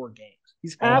through 4 games.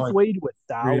 He's Oh, halfway to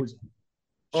 1,000.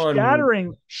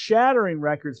 unreal. Shattering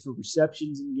records for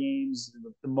receptions in games,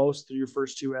 the most through your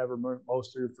first 2 ever,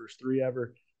 most through your first 3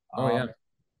 ever. Oh yeah,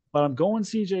 But I'm going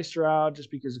CJ Stroud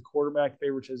just because of quarterback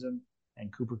favoritism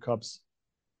and Cooper Cup's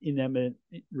inimminent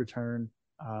return.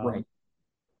 right.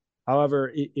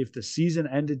 However, if the season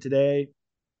ended today,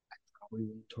 I'd probably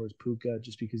lean towards Puka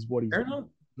just because what he's Fair enough.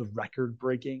 the record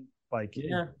breaking. Like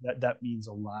Yeah. that means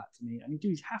a lot to me. I mean, dude,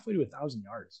 he's halfway to 1,000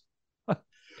 yards.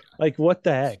 Like what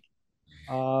the heck?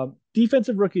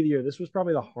 Defensive rookie of the year. This was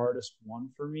probably the hardest one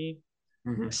for me.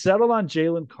 Mm-hmm. Settled on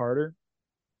Jalen Carter.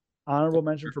 Honorable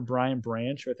mention for Brian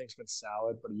Branch, who I think's been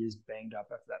solid, but he is banged up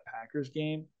after that Packers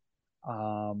game.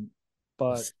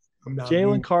 But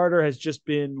Jalen Carter has just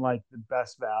been like the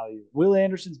best value. Will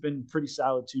Anderson's been pretty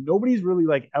solid too. Nobody's really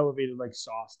like elevated like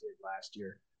Sauce did last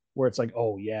year, where it's like,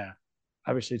 oh yeah,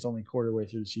 obviously it's only quarter way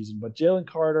through the season. But Jalen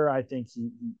Carter, I think he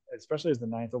especially as the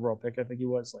 9th overall pick, I think he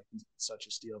was like he's such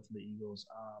a steal for the Eagles.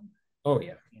 Oh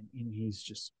yeah, and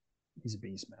he's a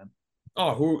beast, man.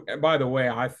 Oh, who, by the way,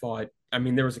 I thought, I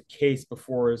mean, there was a case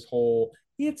before his whole,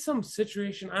 he had some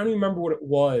situation. I don't even remember what it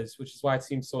was, which is why it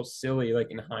seems so silly,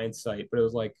 like in hindsight. But it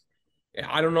was like,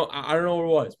 I don't know. I don't know what it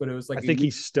was, but it was I like a think he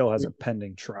youth. still has a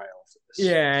pending trial for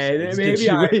Yeah, this maybe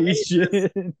I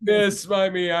situation. this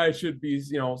might mean I should be,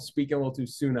 speaking a little too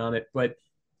soon on it. But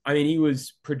I mean, he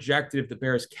was projected if the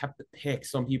Bears kept the pick.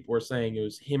 Some people were saying it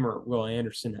was him or Will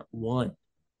Anderson at 1,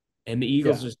 and the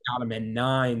Eagles Yeah, just got him at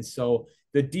 9. So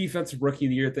the defensive rookie of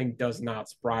the year thing does not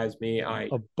surprise me. a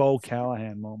Bo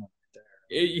Callahan moment there.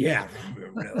 Yeah,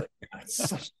 really, it's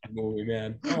such a movie,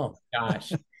 man. Oh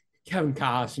gosh, Kevin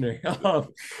Costner.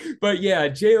 But yeah,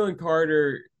 Jalen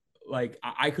Carter. Like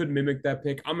I could mimic that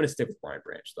pick. I'm gonna stick with Brian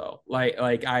Branch though.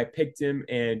 Like I picked him,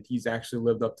 and he's actually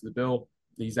lived up to the bill.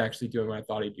 He's actually doing what I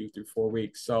thought he'd do through 4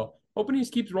 weeks. So hoping he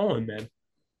just keeps rolling, man.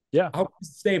 Yeah, I hope he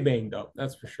stay banged up.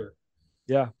 That's for sure.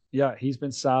 yeah. He's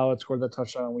been solid. Scored that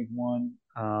touchdown in week 1,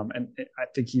 and I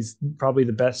think he's probably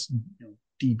the best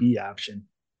DB option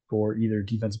for either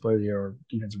defensive player of the year or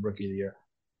defensive rookie of the year.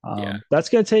 Yeah. That's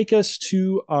going to take us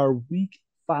to our week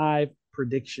 5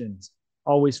 predictions.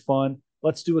 Always fun.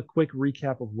 Let's do a quick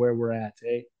recap of where we're at.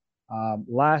 Hey,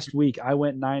 last week I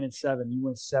went 9-7. You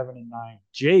went 7-9.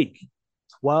 Jake,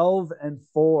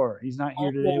 12-4. He's not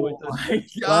here today Oh with us, but my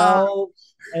god.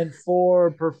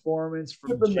 12-4 performance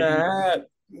from Look at Jake. that.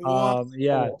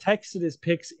 Yeah, Wow. texted his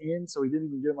picks in, so he didn't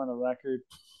even get him on the record.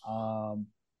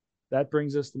 That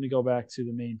brings us. Let me go back to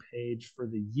the main page for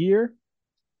the year.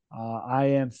 I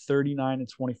am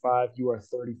 39-25. You are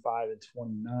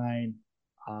 35-29.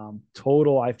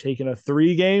 Total, I've taken a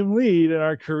 3-game lead in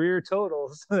our career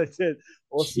totals. We'll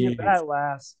see if Jeez. that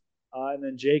lasts. And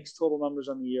then Jake's total numbers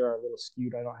on the year are a little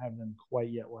skewed. I don't have them quite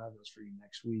yet. We'll have those for you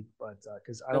next week, but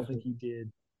because I don't think he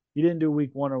did. He didn't do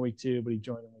week 1 or week 2, but he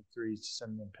joined in week 3 to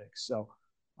send in picks. So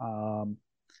um,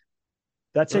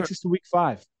 that All right. takes us to week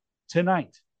 5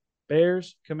 tonight.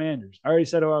 Bears, Commanders. I already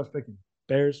said who I was picking.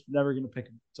 Bears, never going to pick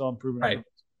them until I'm proven Right. otherwise.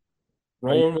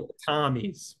 Rolling with the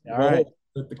Tommies. All right. Roll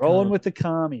with the Rolling com. with the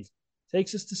commies.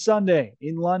 Takes us to Sunday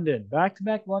in London. Back to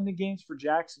back London games for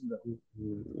Jacksonville.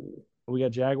 We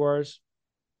got Jaguars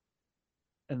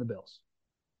and the Bills.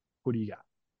 Who do you got?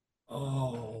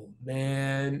 Oh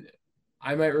man,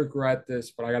 I might regret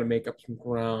this, but I got to make up some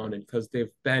ground, and because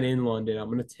they've been in London, I'm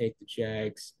gonna take the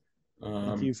Jags. Thank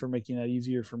Um, you for making that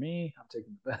easier for me. I'm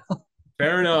taking the Bills.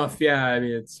 Fair enough. Yeah, I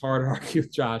mean it's hard to argue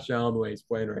with Josh Allen the way he's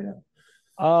playing right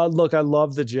now. Look, I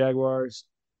love the Jaguars.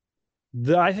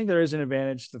 I think there is an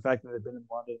advantage to the fact that they've been in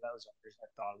London. That was the reason I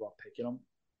thought about picking them.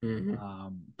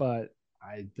 Mm-hmm. But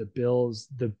the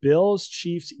Bills,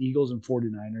 Chiefs, Eagles, and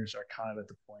 49ers are kind of at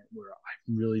the point where I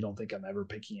really don't think I'm ever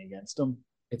picking against them.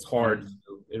 It's hard. And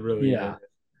It really is. yeah,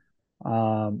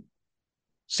 um,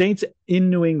 Saints in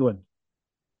New England.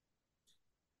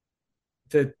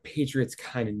 The Patriots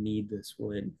kind of need this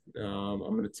win. I'm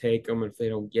gonna take them. If they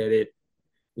don't get it,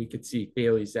 we could see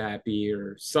Bailey Zappi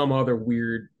or some other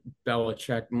weird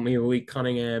Belichick, maybe Lee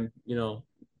Cunningham,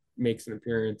 makes an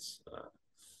appearance.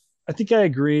 I think I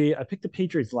agree. I picked the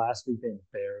Patriots last week. They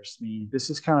embarrassed me. This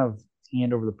is kind of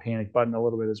hand over the panic button a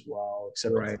little bit as well,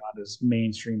 except it's Right. not as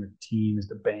mainstream a team as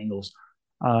the Bengals.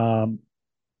 Um,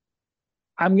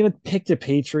 I'm going to pick the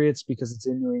Patriots because it's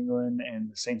in New England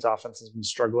and the Saints offense has been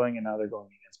struggling and now they're going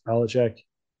against Belichick.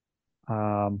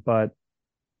 But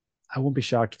I won't be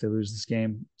shocked if they lose this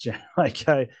game. But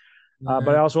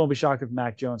I also won't be shocked if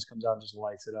Mac Jones comes out and just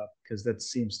lights it up because that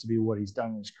seems to be what he's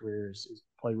done in his career is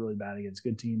play really bad against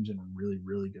good teams and really,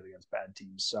 really good against bad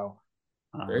teams. So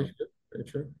Very um, true. Very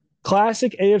true.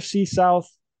 classic AFC South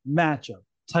matchup.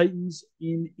 Titans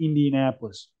in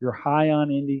Indianapolis. You're high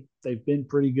on Indy. They've been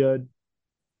pretty good.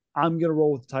 I'm gonna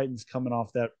roll with the Titans coming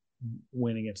off that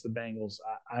win against the Bengals.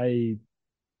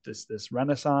 This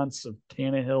renaissance of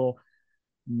Tannehill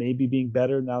maybe being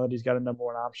better now that he's got a number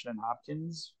 1 option in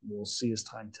Hopkins. We'll see as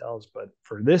time tells. But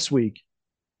for this week,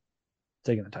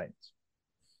 taking the Titans.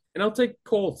 And I'll take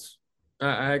Colts.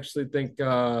 I actually think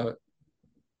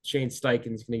Shane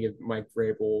Steichen's going to give Mike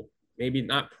Vrabel maybe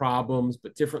not problems,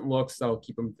 but different looks that'll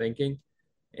keep him thinking.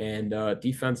 And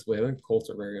defensively, I think Colts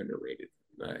are very underrated.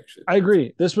 Actually, I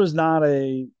agree. This was not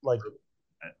a like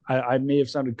I may have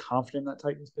sounded confident in that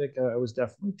Titans pick. I was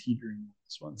definitely teetering on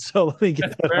this one. So let me get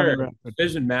that's that on the fair. record.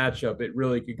 Division matchup, it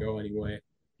really could go anyway.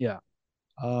 Yeah.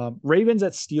 Ravens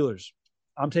at Steelers.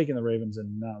 I'm taking the Ravens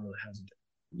and not really hesitant.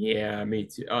 Yeah, me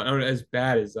too. As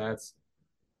bad as that's,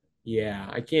 yeah,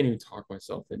 I can't even talk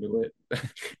myself into it.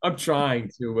 I'm trying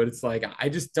to, but it's like I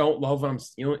just don't love what I'm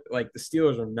stealing. Like the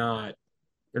Steelers are not,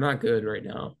 they're not good right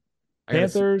now. I gotta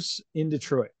see Panthers in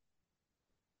Detroit.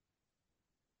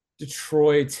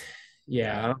 Detroit.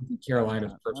 Yeah, I don't think I'm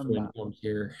Carolina's not. first I'm win not. comes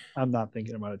here. I'm not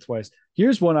thinking about it twice.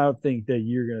 Here's one I would think that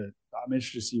you're gonna. I'm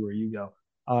interested to see where you go.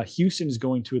 Houston is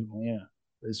going to Atlanta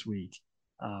this week.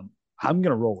 Um, I'm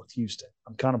gonna roll with Houston.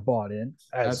 I'm kind of bought in,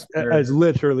 That's as fair.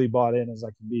 literally bought in as I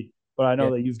can be. But I know Yeah.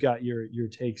 that you've got your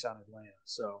takes on Atlanta.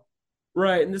 So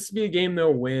Right, and this would be a game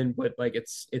they'll win, but like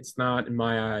it's not in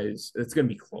my eyes. It's gonna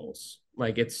be close.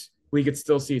 Like it's we could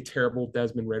still see a terrible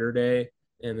Desmond Ritter day,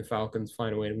 and the Falcons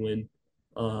find a way to win.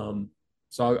 Um,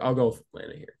 so I'll go with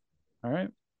Atlanta here. all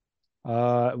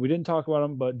right. We didn't talk about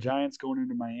them, but Giants going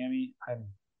into Miami. I'm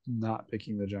not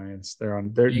picking the Giants.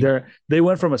 They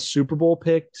went from a Super Bowl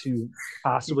pick to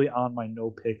possibly on my no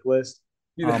pick list.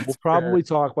 We'll That's fair. probably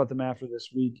talk about them after this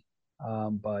week,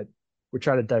 but we're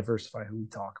trying to diversify who we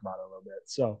talk about a little bit.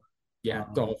 So, Yeah,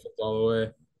 um, Dolphins all the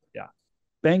way. yeah,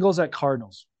 Bengals at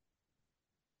Cardinals.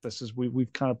 This is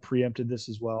we've kind of preempted this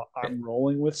as well. I'm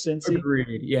rolling with Cincy.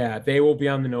 Agreed. Yeah, they will be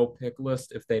on the no pick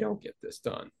list if they don't get this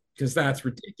done because that's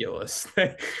ridiculous.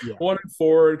 Yeah,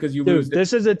 1-4 because you lose. dude,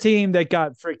 this is a team that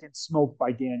got freaking smoked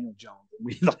by Daniel Jones.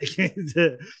 We like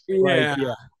Yeah, yeah.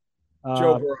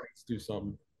 Joe Um, Burrow needs to do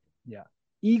something. yeah.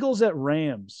 Eagles at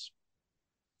Rams.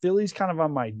 Philly's kind of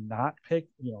on my not pick,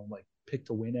 like pick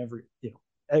to win every,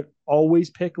 always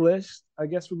pick list, I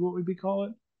guess would what we'd call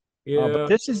it. But Yeah,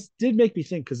 this did make me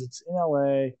think because it's in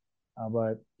LA,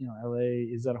 but LA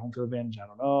is that a home field advantage? I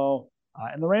don't know.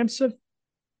 And the Rams have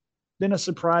been a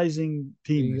surprising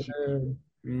team yeah. this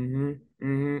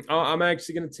year. I'm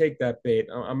actually gonna take that bait.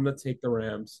 I'm gonna take the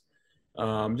Rams.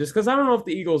 Just because I don't know if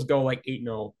the Eagles go like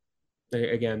 8-0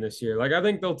 again this year. Like I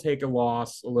think they'll take a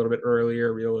loss a little bit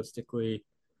earlier, realistically.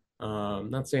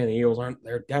 Not saying the Eagles aren't,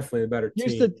 they're definitely a better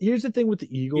team. Here's the thing with the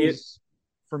It, Eagles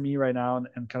for me right now,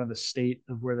 and kind of the state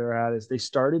of where they're at is they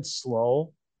started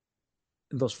slow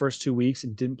in those first 2 weeks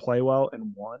and didn't play well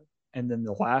and won. And then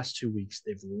the last 2 weeks,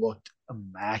 they've looked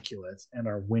immaculate and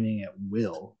are winning at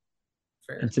will.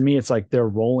 And fair. to me, it's like they're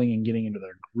rolling and getting into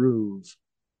their groove.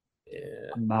 Yeah.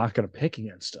 I'm not going to pick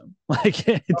against them. Like,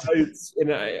 it's,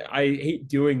 I hate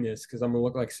doing this because I'm gonna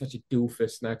look like such a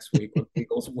doofus next week when the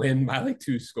Eagles win by like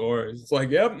 2 scores. It's like,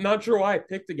 yep, not sure why I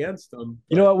picked against them,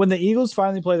 you know but what? When the Eagles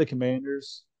finally play the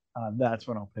Commanders, that's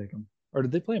when I'll pick them. Or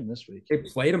did they play them this week? they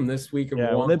played them this week and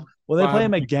Yeah, won when they play five.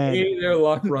 them again, Maybe their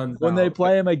luck runs when they out.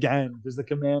 play them again, because the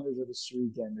Commanders are the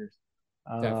streak enders.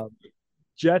 Definitely.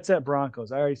 Jets at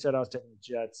Broncos. I already said I was taking the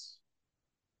Jets.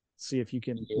 See if you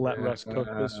can let Yeah, Russ cook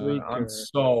this week. I'm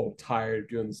so tired of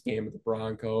doing this game with the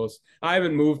Broncos. I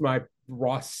haven't moved my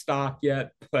Ross stock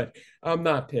yet, but I'm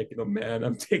not picking them, man.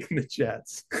 I'm taking the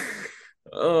Jets.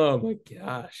 Oh my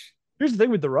gosh. Here's the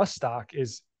thing with the Russ stock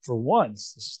is for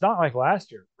once, it's not like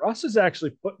last year. Russ is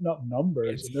actually putting up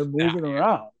numbers It's and they're that moving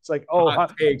around. It's like, oh,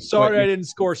 hot take, but sorry I didn't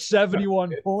score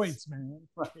 71 points, man.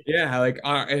 yeah, like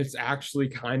it's actually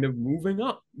kind of moving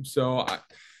up. So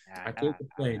I can't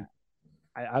complain.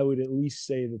 I would at least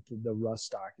say that the Russ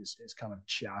stock is kind of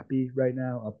choppy right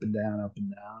now, up and down, up and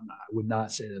down. I would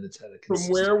not say that it's had a From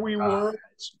consistent where we were,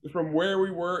 rise. from where we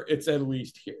were, it's at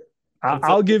least here.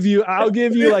 I'll give you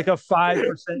like a 5%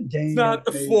 It's gain. not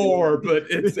the floor, but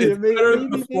it's better than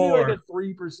the maybe like floor. a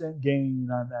 3% gain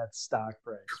on that stock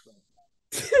price.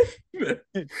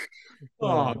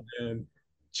 Oh man.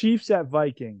 Chiefs at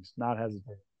Vikings, not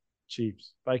hesitant.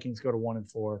 Chiefs. Vikings go to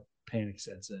 1-4. Panic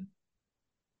sets in.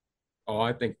 Oh,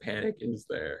 I think panic is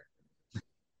there.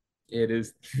 It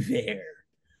is there.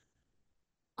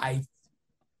 I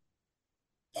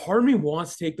Part of me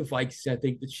wants to take the Vikings. I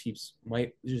think the Chiefs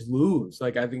might just lose.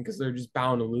 Like I think because they're just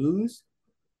bound to lose.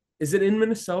 Is it in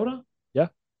Minnesota? Yeah.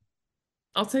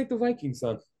 I'll take the Vikings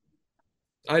then.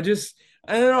 I don't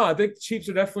know. I think the Chiefs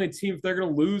are definitely a team. If they're gonna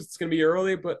lose, it's gonna be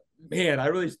early. But man, I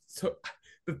really took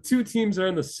the two teams are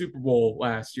in the Super Bowl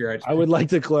last year. I would like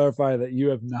to clarify that you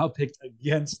have now picked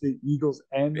against the Eagles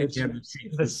and the Chiefs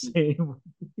the same.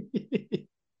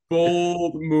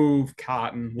 Bold move,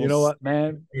 Cotton. You know what,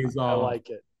 man? I Off. like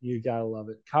it. You gotta love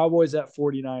it. Cowboys at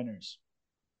 49ers.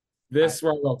 This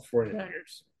we're about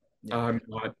 49ers. Yeah. I'm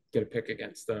not gonna pick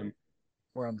against them.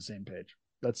 We're on the same page.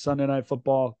 That's Sunday Night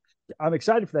Football. I'm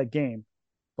excited for that game,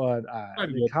 but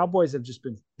the Cowboys have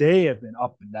been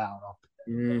up and down, up.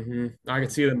 I can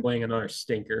see them playing another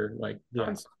stinker like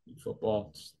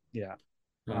football. Yeah.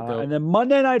 And then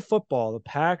Monday Night Football, the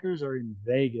Packers are in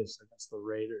Vegas against the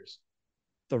Raiders.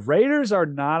 The Raiders are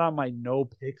not on my no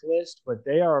pick list, but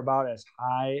they are about as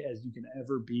high as you can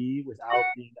ever be without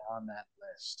being on that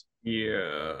list.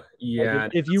 Yeah.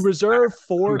 Like if you reserve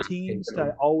 4 teams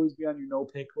to always be on your no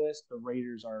pick list, the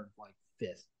Raiders are like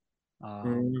 5th.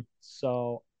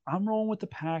 So I'm rolling with the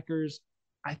Packers.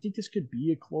 I think this could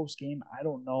be a close game. I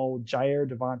don't know. Jair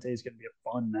Devontae is going to be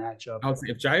a fun matchup. I would say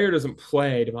if Jair doesn't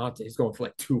play, Devontae is going for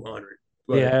like 200.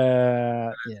 But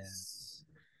Yeah, yeah.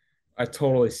 I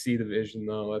totally see the vision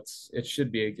though. It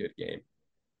should be a good game.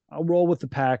 I'll roll with the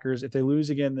Packers. If they lose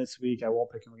again this week, I won't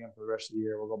pick them again for the rest of the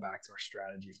year. We'll go back to our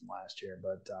strategy from last year.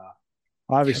 But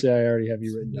obviously, I already have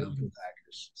you written down for the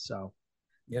Packers. So,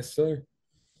 yes, sir.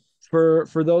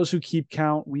 For those who keep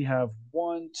count, we have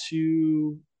 1,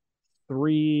 2,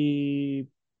 3,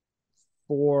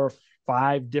 4,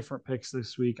 5 different picks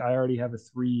this week. I already have a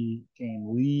 3-game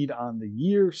lead on the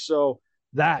year, so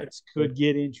that could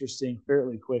get interesting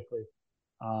fairly quickly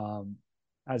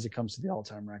as it comes to the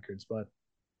all-time records. But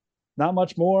not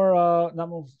much more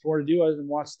to do other than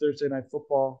watch Thursday Night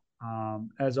Football.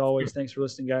 As always, thanks for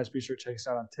listening, guys. Be sure to check us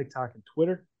out on TikTok and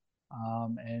Twitter.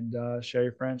 And share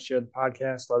your friends, share the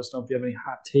podcast. Let us know if you have any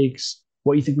hot takes,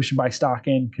 what you think we should buy stock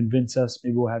in. Convince us.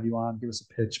 Maybe we'll have you on. Give us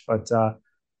a pitch. But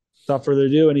without further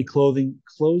ado, any closing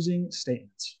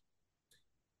statements?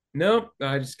 Nope.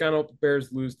 I just kind of hope the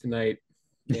Bears lose tonight.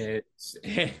 And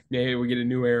maybe we get a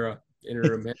new era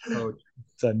interim head coach.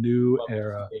 It's a new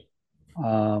era.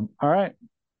 All right.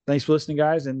 Thanks for listening,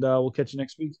 guys, and we'll catch you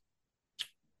next week.